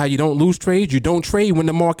 You know how you don't lose trades? You don't trade when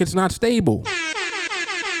the market's not stable.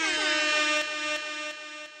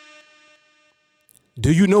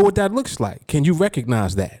 Do you know what that looks like? Can you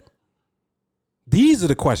recognize that? These are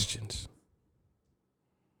the questions.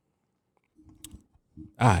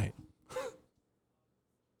 All right.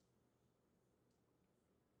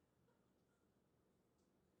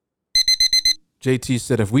 JT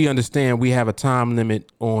said, if we understand we have a time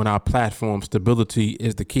limit on our platform, stability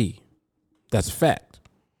is the key. That's a fact.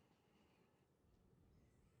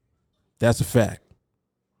 That's a fact.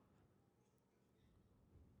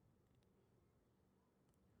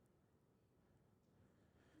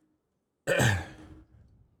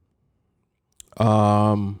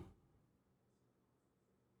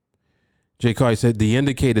 Jay Carey said, the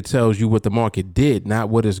indicator tells you what the market did, not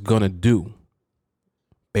what it's going to do.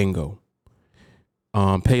 Bingo.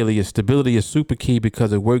 Paleo, stability is super key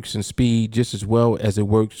because it works in speed just as well as it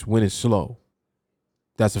works when it's slow.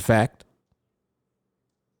 That's a fact.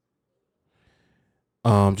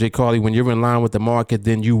 Jay Carly, when you're in line with the market,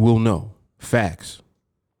 then you will know. Facts.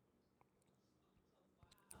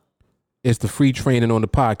 It's the free training on the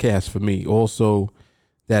podcast for me. Also,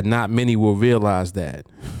 that not many will realize that.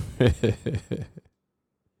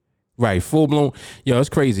 Right. Full blown. Yo, it's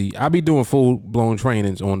crazy. I be doing full blown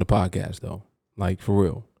trainings on the podcast though. Like for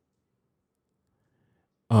real.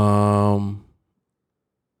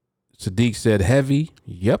 Sadiq said heavy.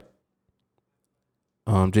 Yep.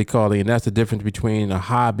 Jay Carly, and that's the difference between a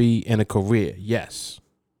hobby and a career. Yes.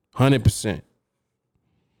 100%.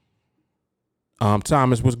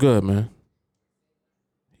 Thomas, what's good, man?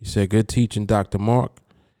 He said, good teaching, Dr. Mark.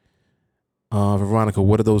 Veronica,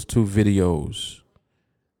 what are those 2 videos?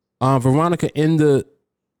 Veronica, in the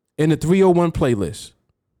 301 playlist,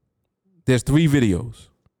 there's 3 videos.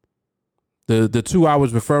 The 2 I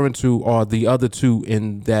was referring to are the other 2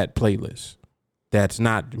 in that playlist. That's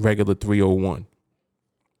not regular 301.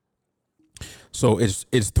 So it's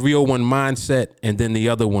 301 mindset, and then the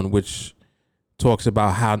other one, which talks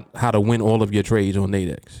about how to win all of your trades on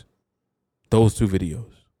Nadex. Those 2 videos.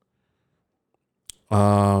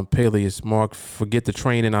 Peleus, Mark, forget the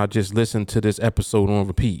training. I'll just listen to this episode on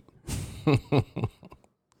repeat.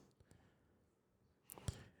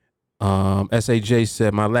 SAJ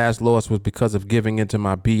said, my last loss was because of giving into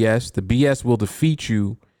my BS. The BS will defeat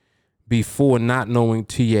you before not knowing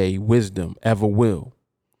TA wisdom ever will.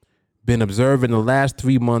 Been observing the last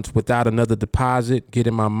 3 months without another deposit,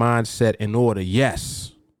 getting my mindset in order.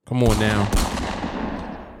 Yes. Come on now.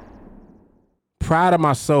 Proud of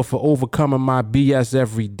myself for overcoming my BS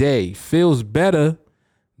every day. Feels better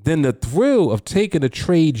than the thrill of taking a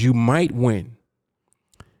trade you might win.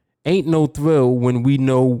 Ain't no thrill when we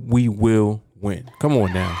know we will win. Come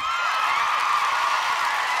on now.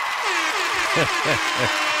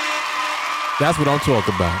 That's what I'm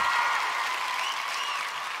talking about.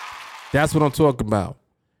 That's what I'm talking about.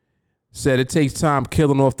 Said it takes time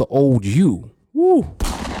killing off the old you. Woo.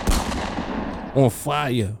 On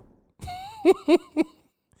fire.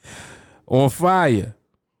 On fire.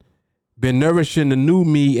 Been nourishing the new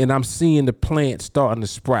me, and I'm seeing the plant starting to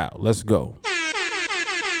sprout. Let's go.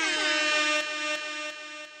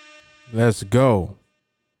 Let's go.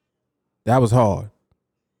 That was hard.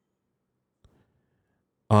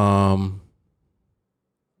 Um,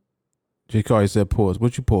 J. Cardi said pause.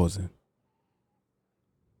 What you pausing?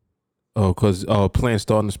 Oh, cause plants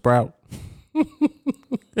starting to sprout.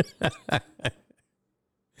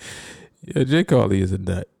 Yeah, J. Carly is a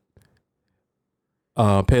nut.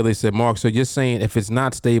 Pele said, Mark, so you're saying if it's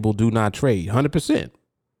not stable, do not trade. 100%.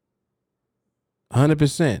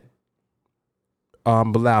 100%.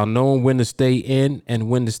 Bilal, knowing when to stay in and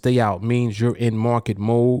when to stay out means you're in market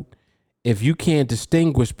mode. If you can't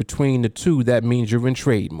distinguish between the two, that means you're in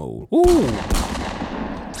trade mode. Ooh.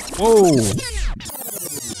 Whoa.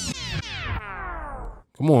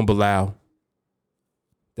 Come on, Bilal.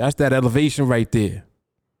 That's that elevation right there.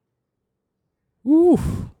 Ooh.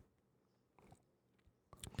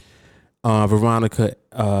 Veronica,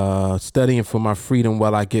 studying for my freedom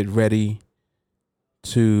while I get ready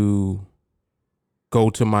to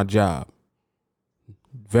go to my job.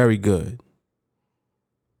 Very good.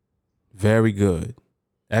 Very good.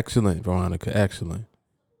 Excellent, Veronica. Excellent.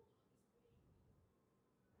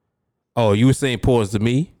 Oh, you were saying pause to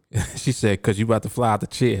me? She said, because you about to fly out the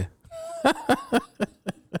chair.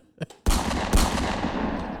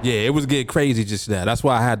 Yeah, it was getting crazy just now. That's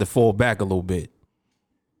why I had to fall back a little bit.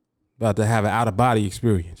 About to have an out-of-body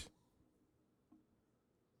experience.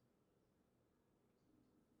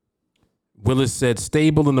 Willis said,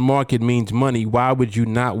 stable in the market means money. Why would you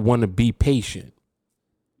not want to be patient?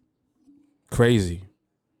 Crazy.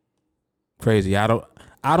 Crazy. I don't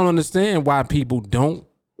understand why people don't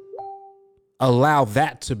allow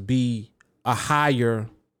that to be a higher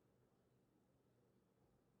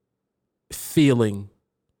feeling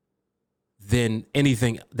than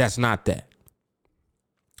anything that's not that.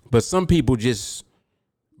 But some people just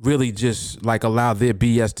really just like allow their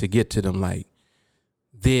BS to get to them, like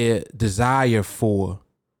their desire for,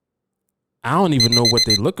 I don't even know what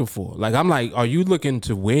they're looking for. Like, I'm like, are you looking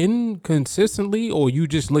to win consistently or you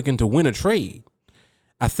just looking to win a trade?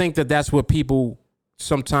 I think that that's what people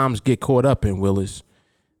sometimes get caught up in, Willis.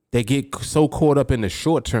 They get so caught up in the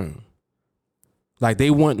short term. Like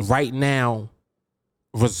they want right now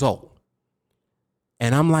result.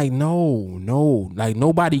 And I'm like, no. Like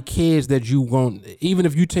nobody cares that you won't, even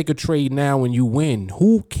if you take a trade now and you win,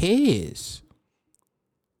 who cares?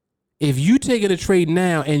 If you take a trade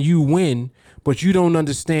now and you win, but you don't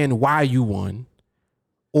understand why you won,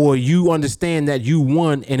 or you understand that you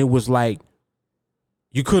won and it was like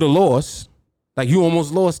you could have lost, like you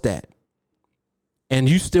almost lost that, and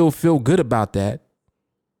you still feel good about that,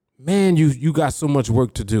 man, you got so much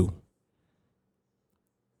work to do.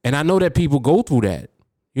 And I know that people go through that.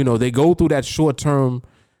 You know, they go through that short-term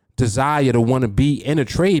desire to want to be in a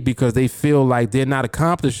trade because they feel like they're not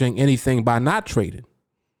accomplishing anything by not trading.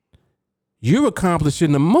 You're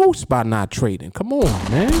accomplishing the most by not trading. Come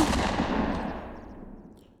on, man.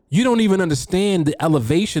 You don't even understand the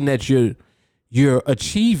elevation that you're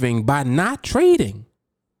achieving by not trading.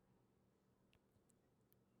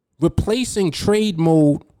 Replacing trade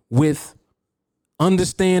mode with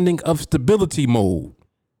understanding of stability mode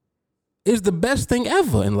is the best thing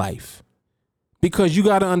ever in life, because you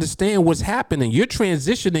got to understand what's happening. You're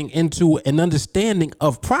transitioning into an understanding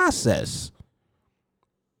of process.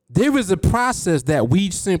 There is a process that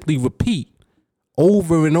we simply repeat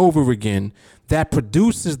over and over again that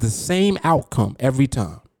produces the same outcome every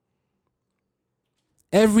time.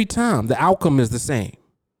 Every time the outcome is the same.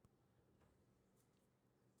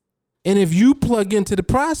 And if you plug into the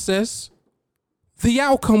process, the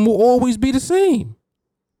outcome will always be the same.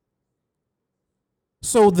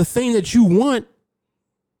 So the thing that you want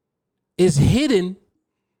is hidden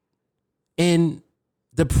in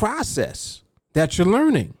the process that you're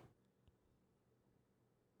learning.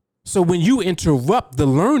 So when you interrupt the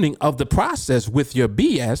learning of the process with your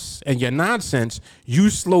BS and your nonsense, you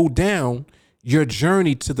slow down your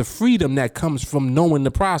journey to the freedom that comes from knowing the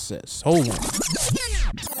process. Hold on.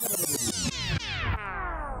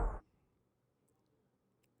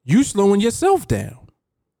 You slowing yourself down.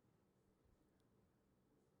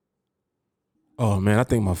 Oh man, I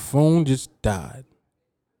think my phone just died.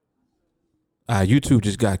 YouTube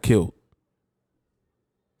just got killed.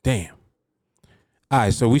 Damn. All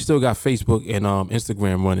right, so we still got Facebook and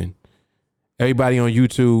Instagram running. Everybody on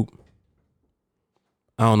YouTube,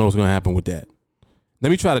 I don't know what's gonna happen with that. Let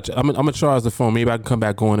me try to. I'm gonna charge the phone. Maybe I can come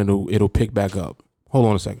back on and it'll pick back up. Hold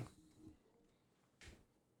on a second.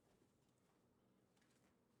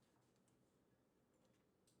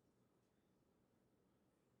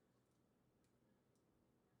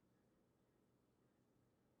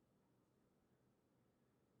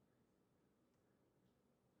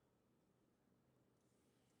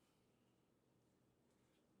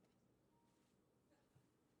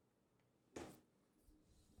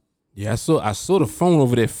 Yeah, I saw the phone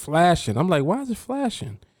over there flashing. I'm like, why is it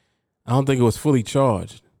flashing? I don't think it was fully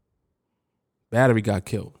charged. Battery got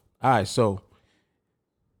killed. All right, so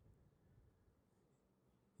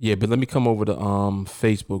yeah, but let me come over to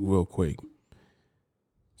Facebook real quick.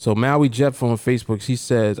 So Maui Jeff on Facebook, he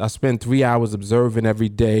says, I spend 3 hours observing every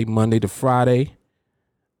day, Monday to Friday.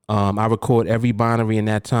 I record every binary in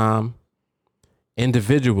that time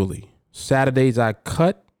individually. Saturdays I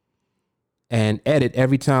cut and edit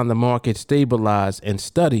every time the market stabilize and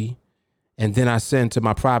study, and then I send to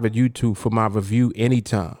my private YouTube for my review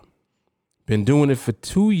anytime. Been doing it for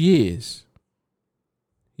 2 years.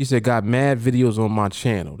 He said, got mad videos on my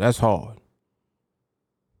channel. That's hard.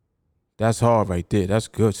 That's hard right there. That's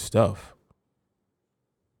good stuff.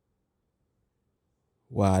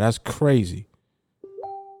 Wow, that's crazy.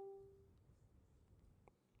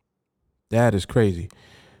 That is crazy.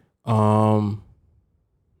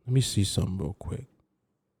 Let me see something real quick.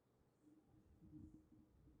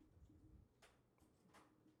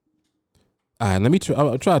 All right, let me try.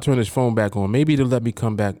 I'll try to turn this phone back on. Maybe it'll let me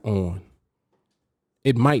come back on.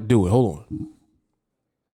 It might do it. Hold on.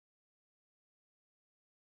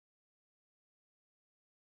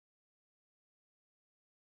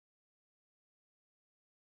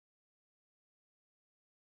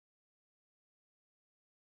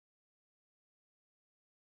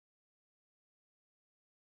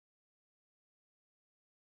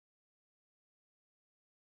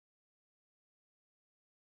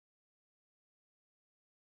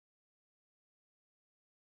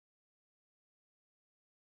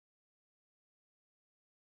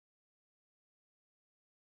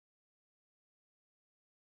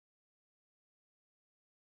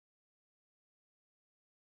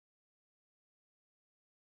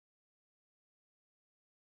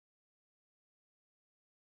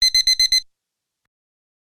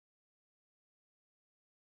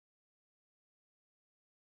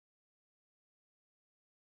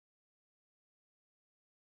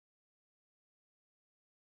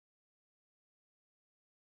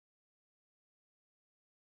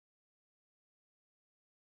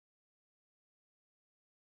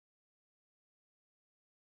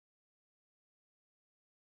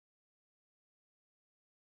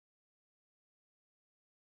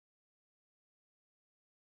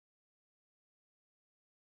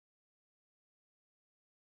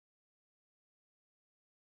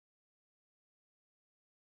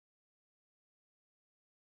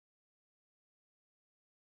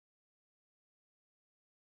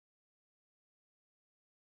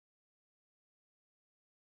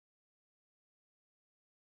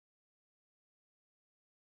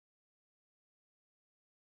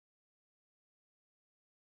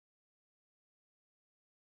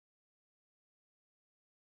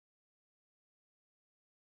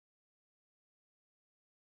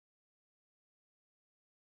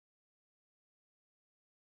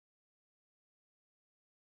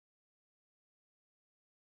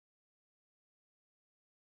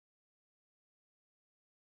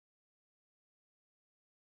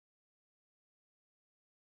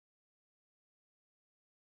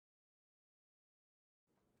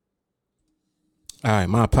 All right,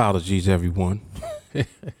 my apologies, everyone.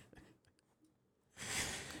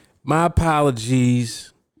 My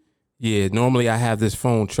apologies. Yeah, normally I have this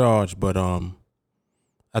phone charged, but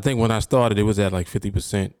I think when I started it was at like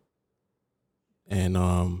 50%.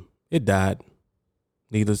 And it died.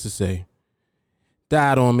 Needless to say.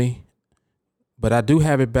 Died on me. But I do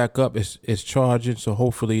have it back up. It's charging, so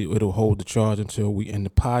hopefully it'll hold the charge until we end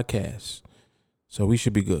the podcast. So we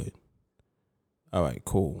should be good. All right,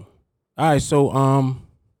 cool. All right, so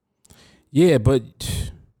yeah, but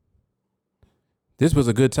this was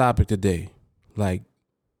a good topic today. Like,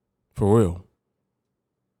 for real.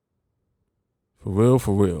 For real,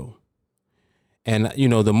 for real. And you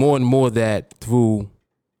know, the more and more that through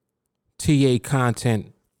TA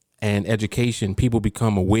content and education, people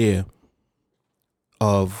become aware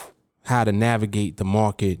of how to navigate the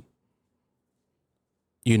market,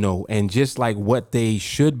 you know, and just like what they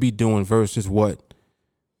should be doing versus what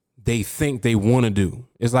they think they want to do.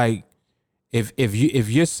 It's like if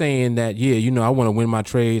you're saying that, yeah, you know, I want to win my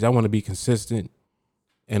trades, I want to be consistent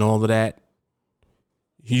and all of that,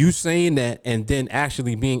 you saying that and then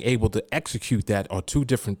actually being able to execute that are two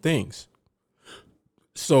different things.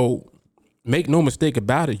 So make no mistake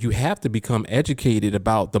about it, you have to become educated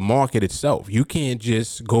about the market itself. You can't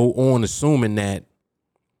just go on assuming that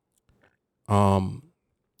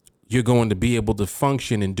you're going to be able to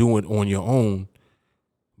function and do it on your own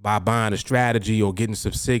by buying a strategy or getting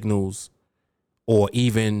some signals or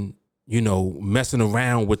even, you know, messing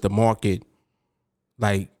around with the market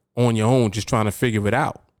like on your own, just trying to figure it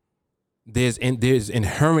out. there's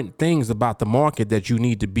inherent things about the market that you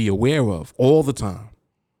need to be aware of all the time.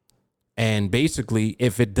 And basically,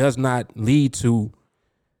 if it does not lead to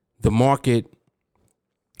the market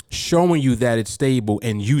showing you that it's stable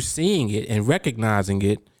and you seeing it and recognizing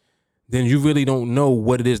it, then you really don't know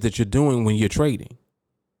what it is that you're doing when you're trading.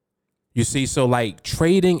 You see, so like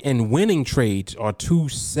trading and winning trades are two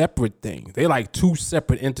separate things. They're like two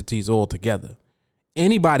separate entities altogether.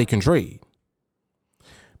 Anybody can trade,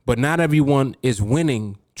 but not everyone is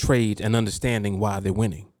winning trades and understanding why they're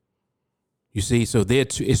winning. You see, so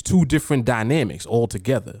it's two different dynamics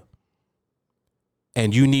altogether.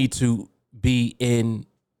 And you need to be in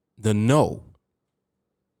the know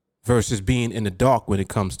versus being in the dark when it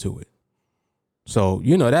comes to it. So,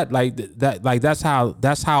 you know, that's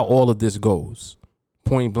how all of this goes.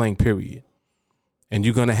 Point blank, period. And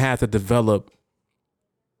you're going to have to develop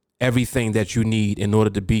everything that you need in order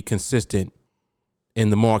to be consistent in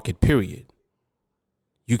the market, period.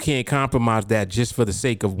 You can't compromise that just for the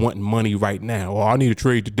sake of wanting money right now. Oh, I need to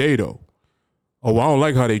trade today, though. Oh, I don't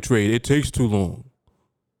like how they trade. It takes too long.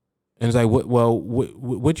 And it's like,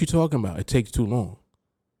 what you talking about? It takes too long.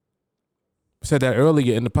 I said that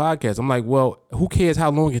earlier in the podcast. I'm like, well, who cares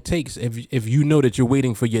how long it takes if you know that you're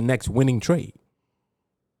waiting for your next winning trade?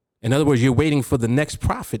 In other words, you're waiting for the next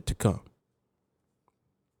profit to come.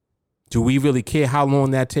 Do we really care how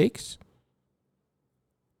long that takes?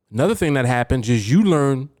 Another thing that happens is you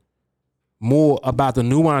learn more about the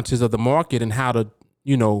nuances of the market and how to,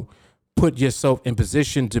 you know, put yourself in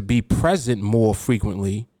position to be present more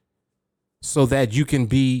frequently so that you can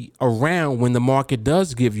be around when the market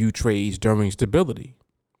does give you trades during stability.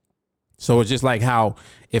 So it's just like how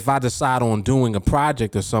if I decide on doing a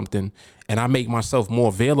project or something and I make myself more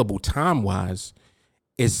available time-wise,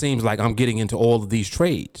 it seems like I'm getting into all of these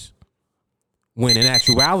trades. When in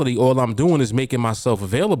actuality, all I'm doing is making myself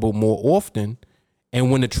available more often. And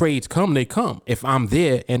when the trades come, they come. If I'm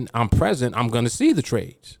there and I'm present, I'm going to see the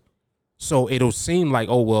trades. So it'll seem like,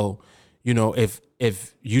 oh, well, you know, if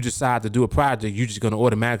you decide to do a project, you're just going to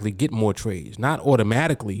automatically get more trades. Not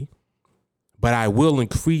automatically, but I will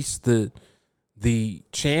increase the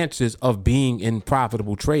chances of being in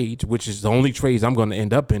profitable trades, which is the only trades I'm going to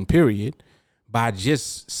end up in, period, by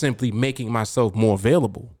just simply making myself more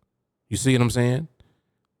available. You see what I'm saying?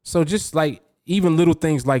 So just like even little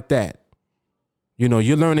things like that, you know,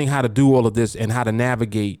 you're learning how to do all of this and how to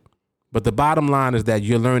navigate. But the bottom line is that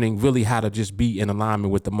you're learning really how to just be in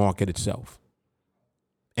alignment with the market itself.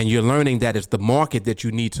 And you're learning that it's the market that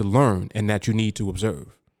you need to learn and that you need to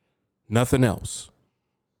observe. Nothing else.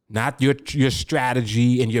 Not your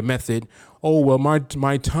strategy and your method. Oh, well,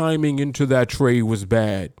 my timing into that trade was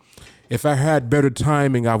bad. If I had better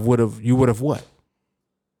timing, you would have what?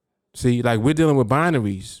 See, like we're dealing with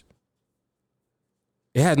binaries.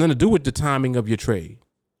 It has nothing to do with the timing of your trade.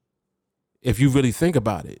 If you really think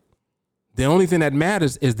about it, the only thing that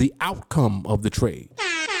matters is the outcome of the trade.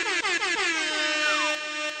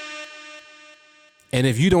 And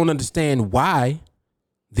if you don't understand why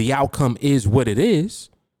the outcome is what it is,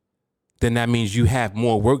 then that means you have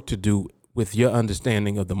more work to do with your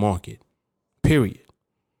understanding of the market, period.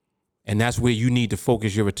 And that's where you need to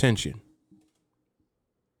focus your attention.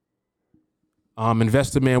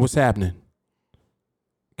 Investor Man, what's happening?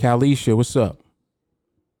 Kalisha, what's up?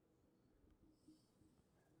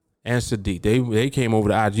 And Sadiq, they came over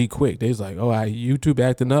to IG quick. They was like, oh, YouTube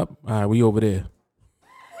acting up? All right, we over there.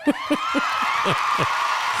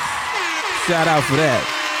 Shout out for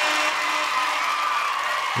that.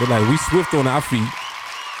 We're like, we swift on our feet.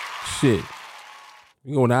 Shit.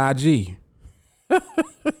 We going to IG.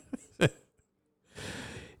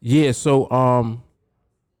 Yeah, so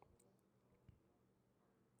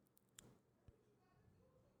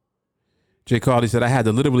Jay Carly said, I had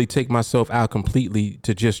to literally take myself out completely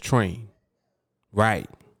to just train. Right.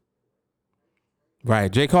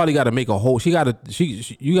 Jay Carly got to make a whole, you got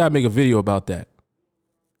to make a video about that.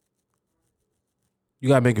 You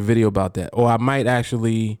got to make a video about that. Or I might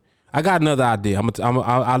actually, I got another idea.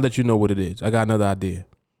 I'll let you know what it is. I got another idea.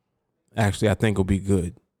 Actually, I think it'll be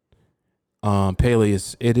good.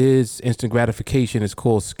 Peleus, it is instant gratification. It's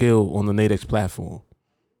called skill on the Nadex platform.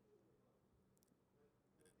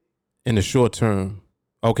 In the short term.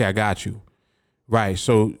 Okay, I got you. Right.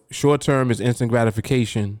 So short term is instant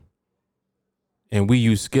gratification. And we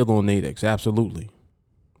use skill on Nadex. Absolutely.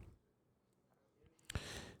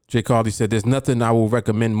 Jay Carly said, there's nothing I will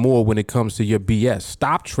recommend more when it comes to your BS.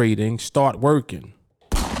 Stop trading. Start working.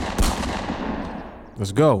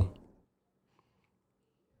 Let's go.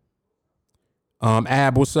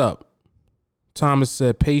 Ab, what's up? Thomas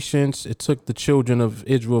said, patience. It took the children of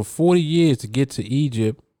Israel 40 years to get to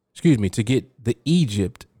Egypt to get the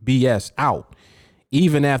Egypt BS out,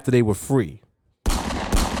 even after they were free.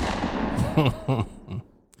 Come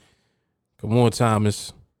on,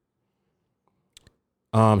 Thomas.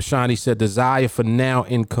 Shawnee said, desire for now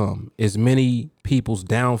income is many people's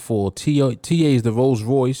downfall. TA is the Rolls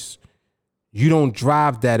Royce. You don't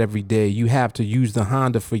drive that every day. You have to use the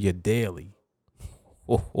Honda for your daily.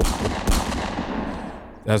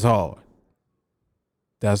 That's hard.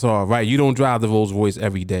 That's hard, right? You don't drive the Rolls Royce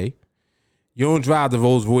every day. You don't drive the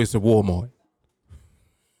Rolls Royce at Walmart.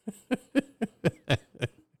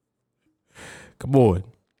 Come on.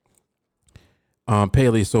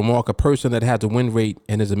 Paley, so Mark, a person that had the win rate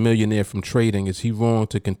and is a millionaire from trading, is he wrong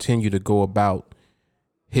to continue to go about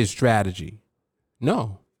his strategy?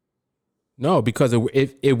 No, because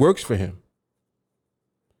it works for him.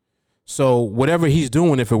 So whatever he's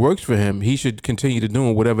doing, if it works for him, he should continue to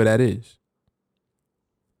doing whatever that is.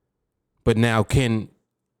 But now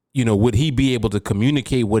would he be able to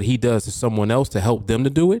communicate what he does to someone else to help them to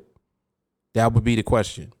do it? That would be the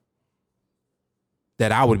question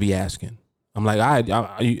that I would be asking. I'm like,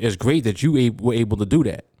 it's great that you were able to do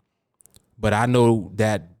that, but I know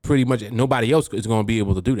that pretty much nobody else is going to be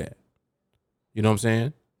able to do that. You know what I'm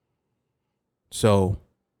saying? So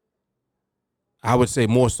I would say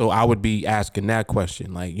more so I would be asking that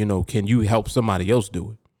question, like, can you help somebody else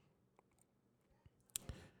do it?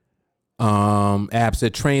 Ab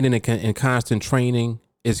said training and constant training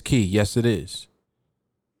is key. Yes, it is.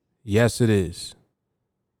 Yes, it is.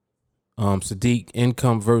 Sadiq,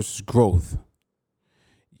 income versus growth.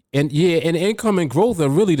 And income and growth are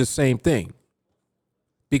really the same thing.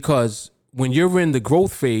 Because when you're in the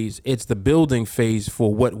growth phase, it's the building phase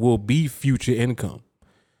for what will be future income.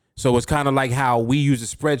 So it's kind of like how we use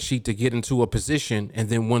a spreadsheet to get into a position. And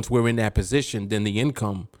then once we're in that position, then the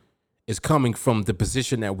income is coming from the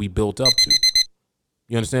position that we built up to.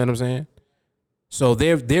 You understand what I'm saying? So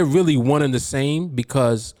they're really one and the same,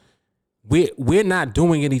 because we're not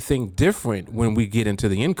doing anything different when we get into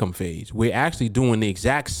the income phase. We're actually doing the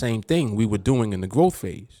exact same thing we were doing in the growth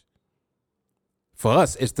phase. For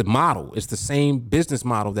us, it's the model. It's the same business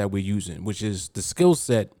model that we're using, which is the skill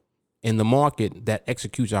set in the market that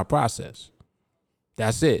executes our process.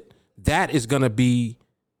 That's it. That is going to be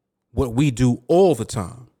what we do all the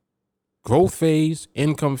time. Growth phase,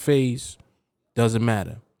 income phase, doesn't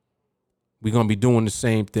matter. We're going to be doing the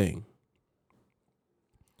same thing.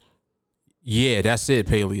 Yeah, that's it,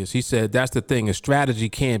 Peleus. He said that's the thing. A strategy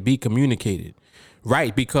can't be communicated.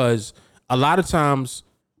 Right, because a lot of times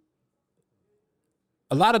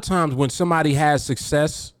when somebody has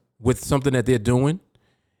success with something that they're doing,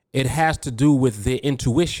 it has to do with their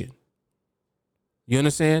intuition. You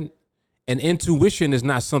understand? And intuition is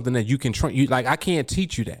not something that you can train. Like, I can't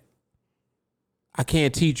teach you that. I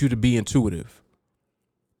can't teach you to be intuitive.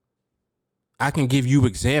 I can give you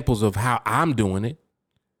examples of how I'm doing it.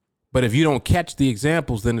 But if you don't catch the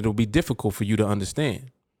examples, then it'll be difficult for you to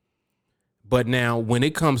understand. But now when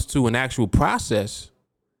it comes to an actual process,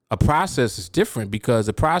 a process is different, because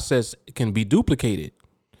the process can be duplicated.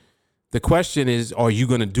 The question is, are you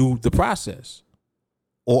going to do the process,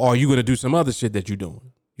 or are you going to do some other shit that you're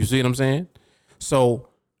doing? You see what I'm saying? So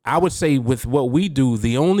I would say with what we do,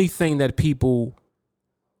 the only thing that people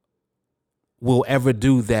will ever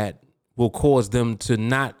do that will cause them to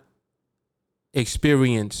not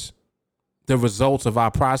experience the results of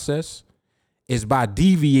our process is by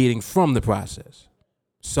deviating from the process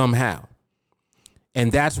somehow.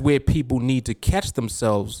 And that's where people need to catch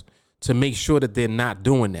themselves to make sure that they're not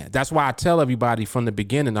doing that. That's why I tell everybody from the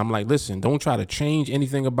beginning, I'm like, listen, don't try to change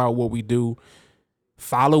anything about what we do.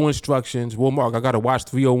 Follow instructions. Well, Mark, I got to watch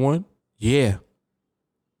 301. Yeah.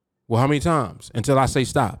 Well, how many times? Until I say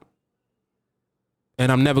stop.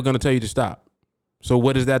 And I'm never going to tell you to stop. So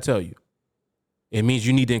what does that tell you? It means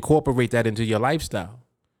you need to incorporate that into your lifestyle.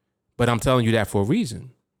 But I'm telling you that for a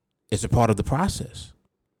reason. It's a part of the process.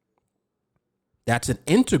 That's an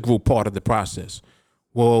integral part of the process.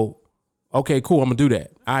 Well, okay, cool, I'm going to do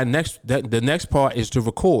that. The next part is to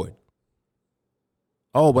record.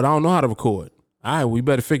 Oh, but I don't know how to record. All right, we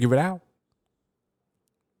better figure it out.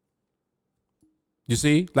 You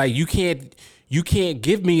see? Like, you can't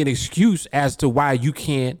give me an excuse as to why you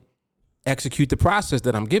can't execute the process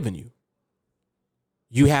that I'm giving you.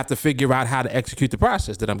 You have to figure out how to execute the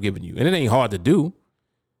process that I'm giving you. And it ain't hard to do.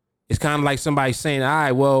 It's kind of like somebody saying,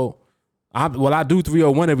 all right, I do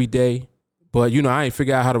 301 every day, but I ain't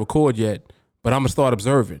figured out how to record yet, but I'm going to start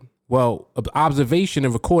observing. Well, observation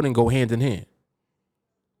and recording go hand in hand.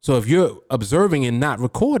 So if you're observing and not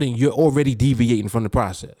recording, you're already deviating from the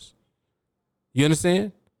process. You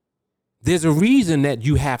understand? There's a reason that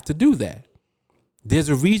you have to do that. There's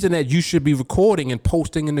a reason that you should be recording and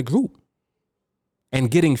posting in the group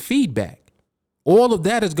and getting feedback. All of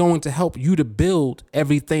that is going to help you to build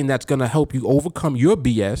everything that's going to help you overcome your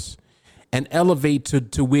BS and elevate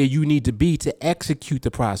to where you need to be to execute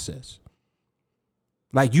the process.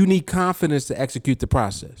 Like, you need confidence to execute the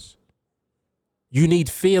process. You need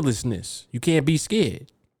fearlessness. You can't be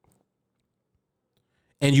scared.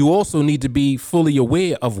 And you also need to be fully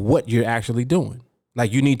aware of what you're actually doing.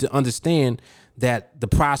 Like, you need to understand that the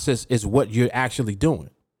process is what you're actually doing,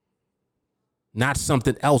 not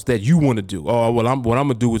something else that you want to do. Oh, well, what I'm going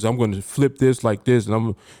to do is I'm going to flip this like this,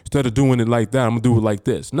 and instead of doing it like that, I'm going to do it like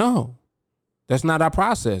this. No, that's not our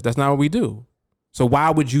process. That's not what we do. So why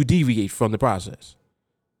would you deviate from the process?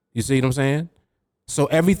 You see what I'm saying? So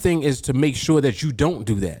everything is to make sure that you don't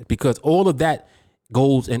do that, because all of that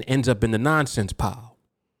goes and ends up in the nonsense pile.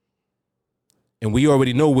 And we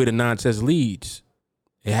already know where the nonsense leads.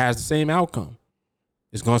 It has the same outcome.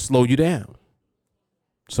 It's going to slow you down.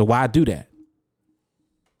 So why do that?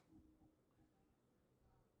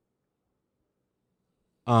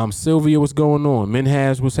 Sylvia, what's going on?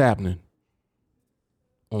 Minhas, what's happening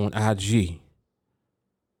on IG?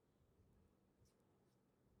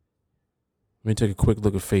 Let me take a quick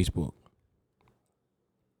look at Facebook.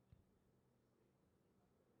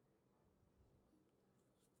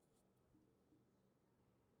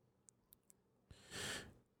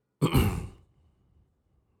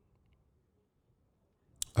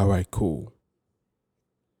 All right, cool.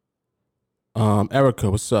 Erica,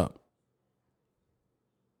 what's up?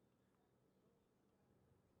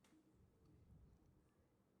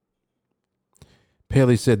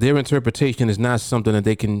 Paley said their interpretation is not something that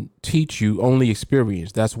they can teach you, only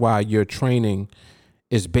experience. That's why your training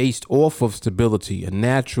is based off of stability, a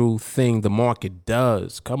natural thing the market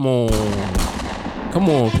does. Come on. Come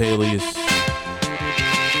on, Peleus.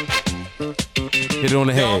 Hit it on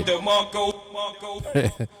the head.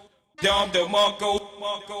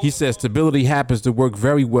 He says stability happens to work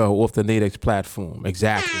very well off the Nadex platform.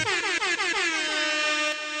 Exactly.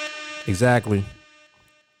 Exactly.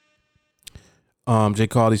 Jay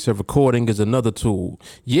Carly said recording is another tool.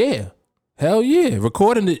 Yeah. Hell yeah.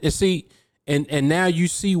 Recording it. See, and now you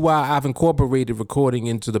see why I've incorporated recording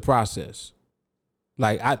into the process.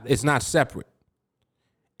 Like, it's not separate.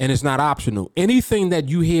 And it's not optional. Anything that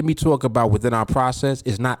you hear me talk about within our process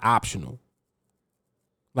is not optional.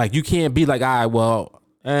 Like, you can't be like, all right, well,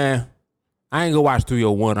 I ain't gonna watch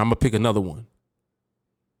 301. I'm gonna pick another one.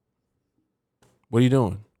 What are you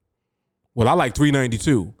doing? Well, I like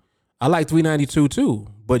 392. I like 392 too,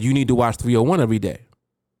 but you need to watch 301 every day.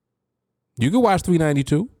 You can watch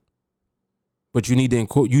 392, but you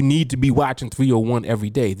need to be watching 301 every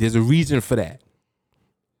day. There's a reason for that.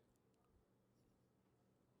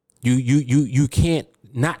 You can't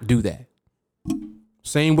not do that.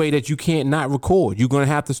 Same way that you can't not record. You're gonna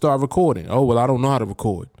have to start recording. Oh, well, I don't know how to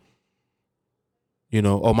record.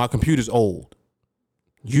 Oh, my computer's old.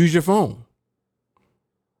 Use your phone.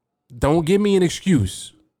 Don't give me an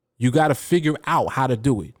excuse. You got to figure out how to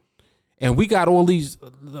do it. And we got all these,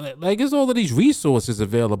 like, it's all of these resources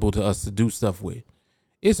available to us to do stuff with.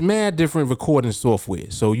 It's mad different recording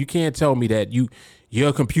software. So you can't tell me that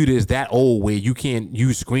your computer is that old where you can't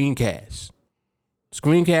use Screencast.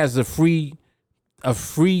 Screencast is a free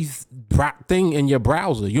thing in your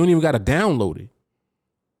browser. You don't even got to download it.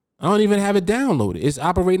 I don't even have it downloaded. It's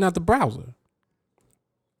operating out the browser.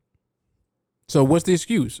 So what's the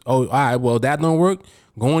excuse? Oh, all right, well, that don't work.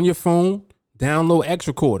 Go on your phone, download X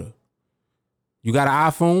Recorder. You got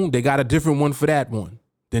an iPhone, they got a different one for that one.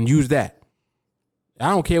 Then use that. I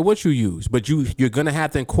don't care what you use, but you're gonna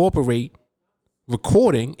have to incorporate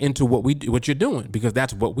recording into what you're doing, because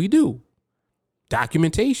that's what we do.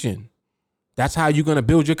 Documentation. That's how you're gonna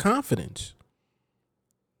build your confidence.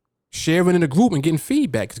 Sharing in a group and getting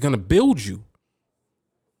feedback is gonna build you.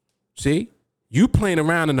 See? You playing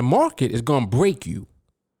around in the market is gonna break you.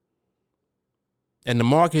 And the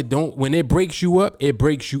market when it breaks you up, it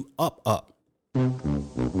breaks you up.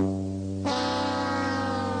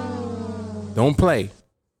 Don't play.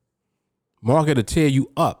 Market will tear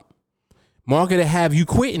you up. Market will have you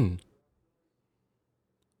quitting.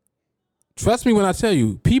 Trust me when I tell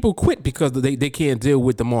you, people quit because they can't deal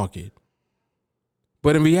with the market.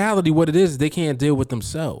 But in reality, what it is, they can't deal with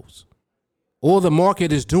themselves. All the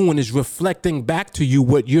market is doing is reflecting back to you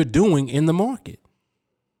what you're doing in the market.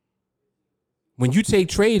 When you take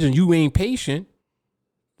trades and you ain't patient,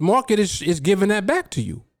 the market is giving that back to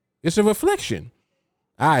you. It's a reflection.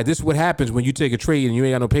 All right, this is what happens when you take a trade and you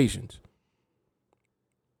ain't got no patience.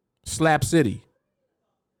 Slap City.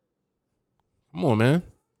 Come on, man.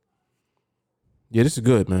 Yeah, this is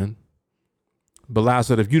good, man. Bilal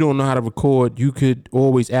said, if you don't know how to record, you could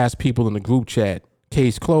always ask people in the group chat.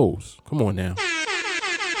 Case closed. Come on now.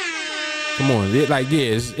 Come on.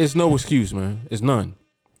 It's no excuse, man. It's none.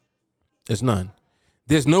 It's none.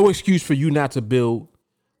 There's no excuse for you not to build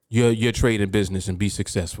your trading business and be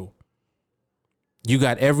successful. You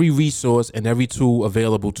got every resource and every tool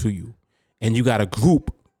available to you. And you got a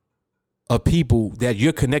group of people that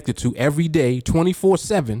you're connected to every day,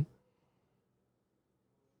 24/7.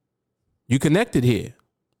 You connected here.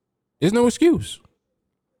 There's no excuse.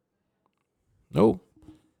 Nope.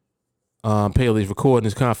 Paley's recording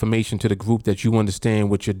is confirmation to the group that you understand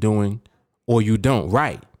what you're doing or you don't.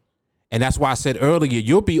 Right. And that's why I said earlier,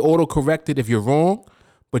 you'll be auto-corrected if you're wrong,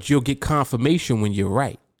 but you'll get confirmation when you're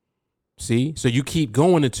right. See? So you keep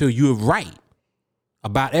going until you're right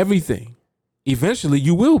about everything. Eventually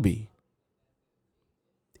you will be.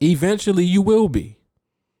 Eventually you will be.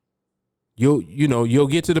 You'll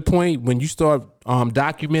get to the point when you start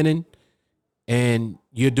documenting and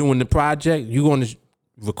you're doing the project, you're going to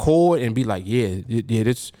record and be like, hey,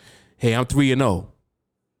 I'm 3-0.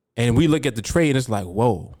 And we look at the trade and it's like,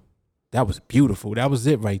 whoa, that was beautiful. That was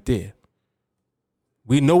it right there.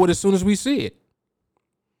 We know it as soon as we see it.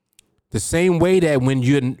 The same way that when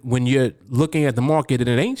you're looking at the market and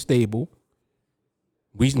it ain't stable,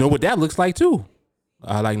 we know what that looks like too.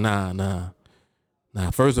 Nah.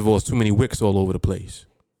 First of all, it's too many wicks all over the place.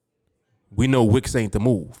 We know wicks ain't the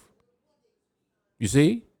move. You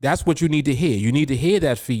see? That's what you need to hear. You need to hear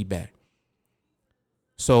that feedback.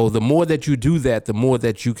 So the more that you do that, the more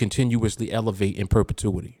that you continuously elevate in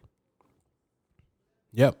perpetuity.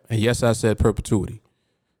 Yep. And yes, I said perpetuity.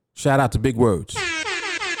 Shout out to Big Words.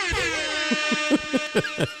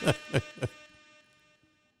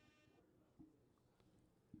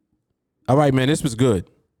 All right, man. This was good.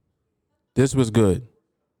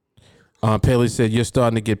 Paley said you're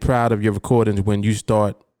starting to get proud of your recordings when you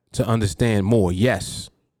start to understand more. Yes.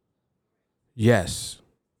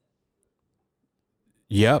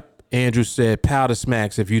 Yep. Andrew said powder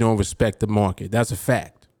smacks if you don't respect the market. That's a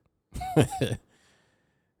fact.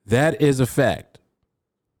 That is a fact.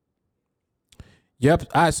 Yep.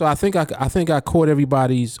 All right, so I think I caught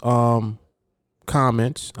everybody's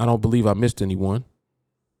comments. I don't believe I missed anyone.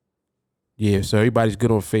 Yeah, so everybody's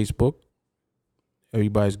good on Facebook.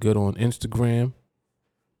 Everybody's good on Instagram.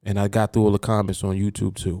 And I got through all the comments on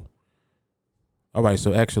YouTube too. All right,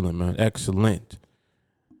 so excellent, man. Excellent.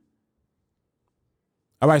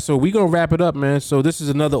 All right, so we're going to wrap it up, man. So this is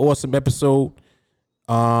another awesome episode.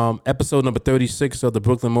 Episode number 36 of the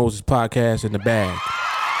Brooklyn Moses podcast in the bag.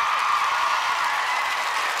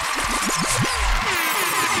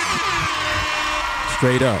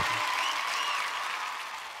 Straight up.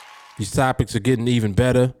 These topics are getting even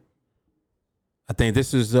better. I think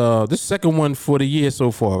this is this second one for the year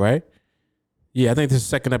so far, right? Yeah, I think this is the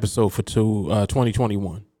second episode for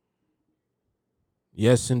 2021.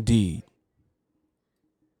 Yes, indeed.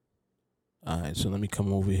 All right, so let me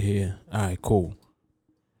come over here. All right, cool.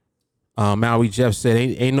 Maui Jeff said,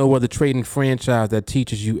 ain't no other trading franchise that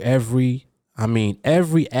teaches you every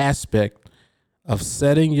aspect of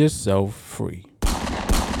setting yourself free.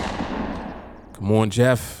 Come on,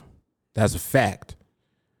 Jeff. That's a fact.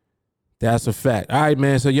 That's a fact. All right,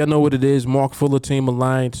 man. So y'all know what it is. Mark Fuller, Team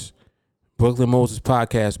Alliance, Brooklyn Moses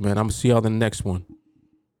podcast, man. I'm going to see y'all in the next one.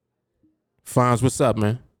 Fonz, what's up,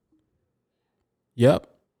 man? Yep.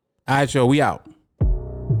 All right, y'all. We out.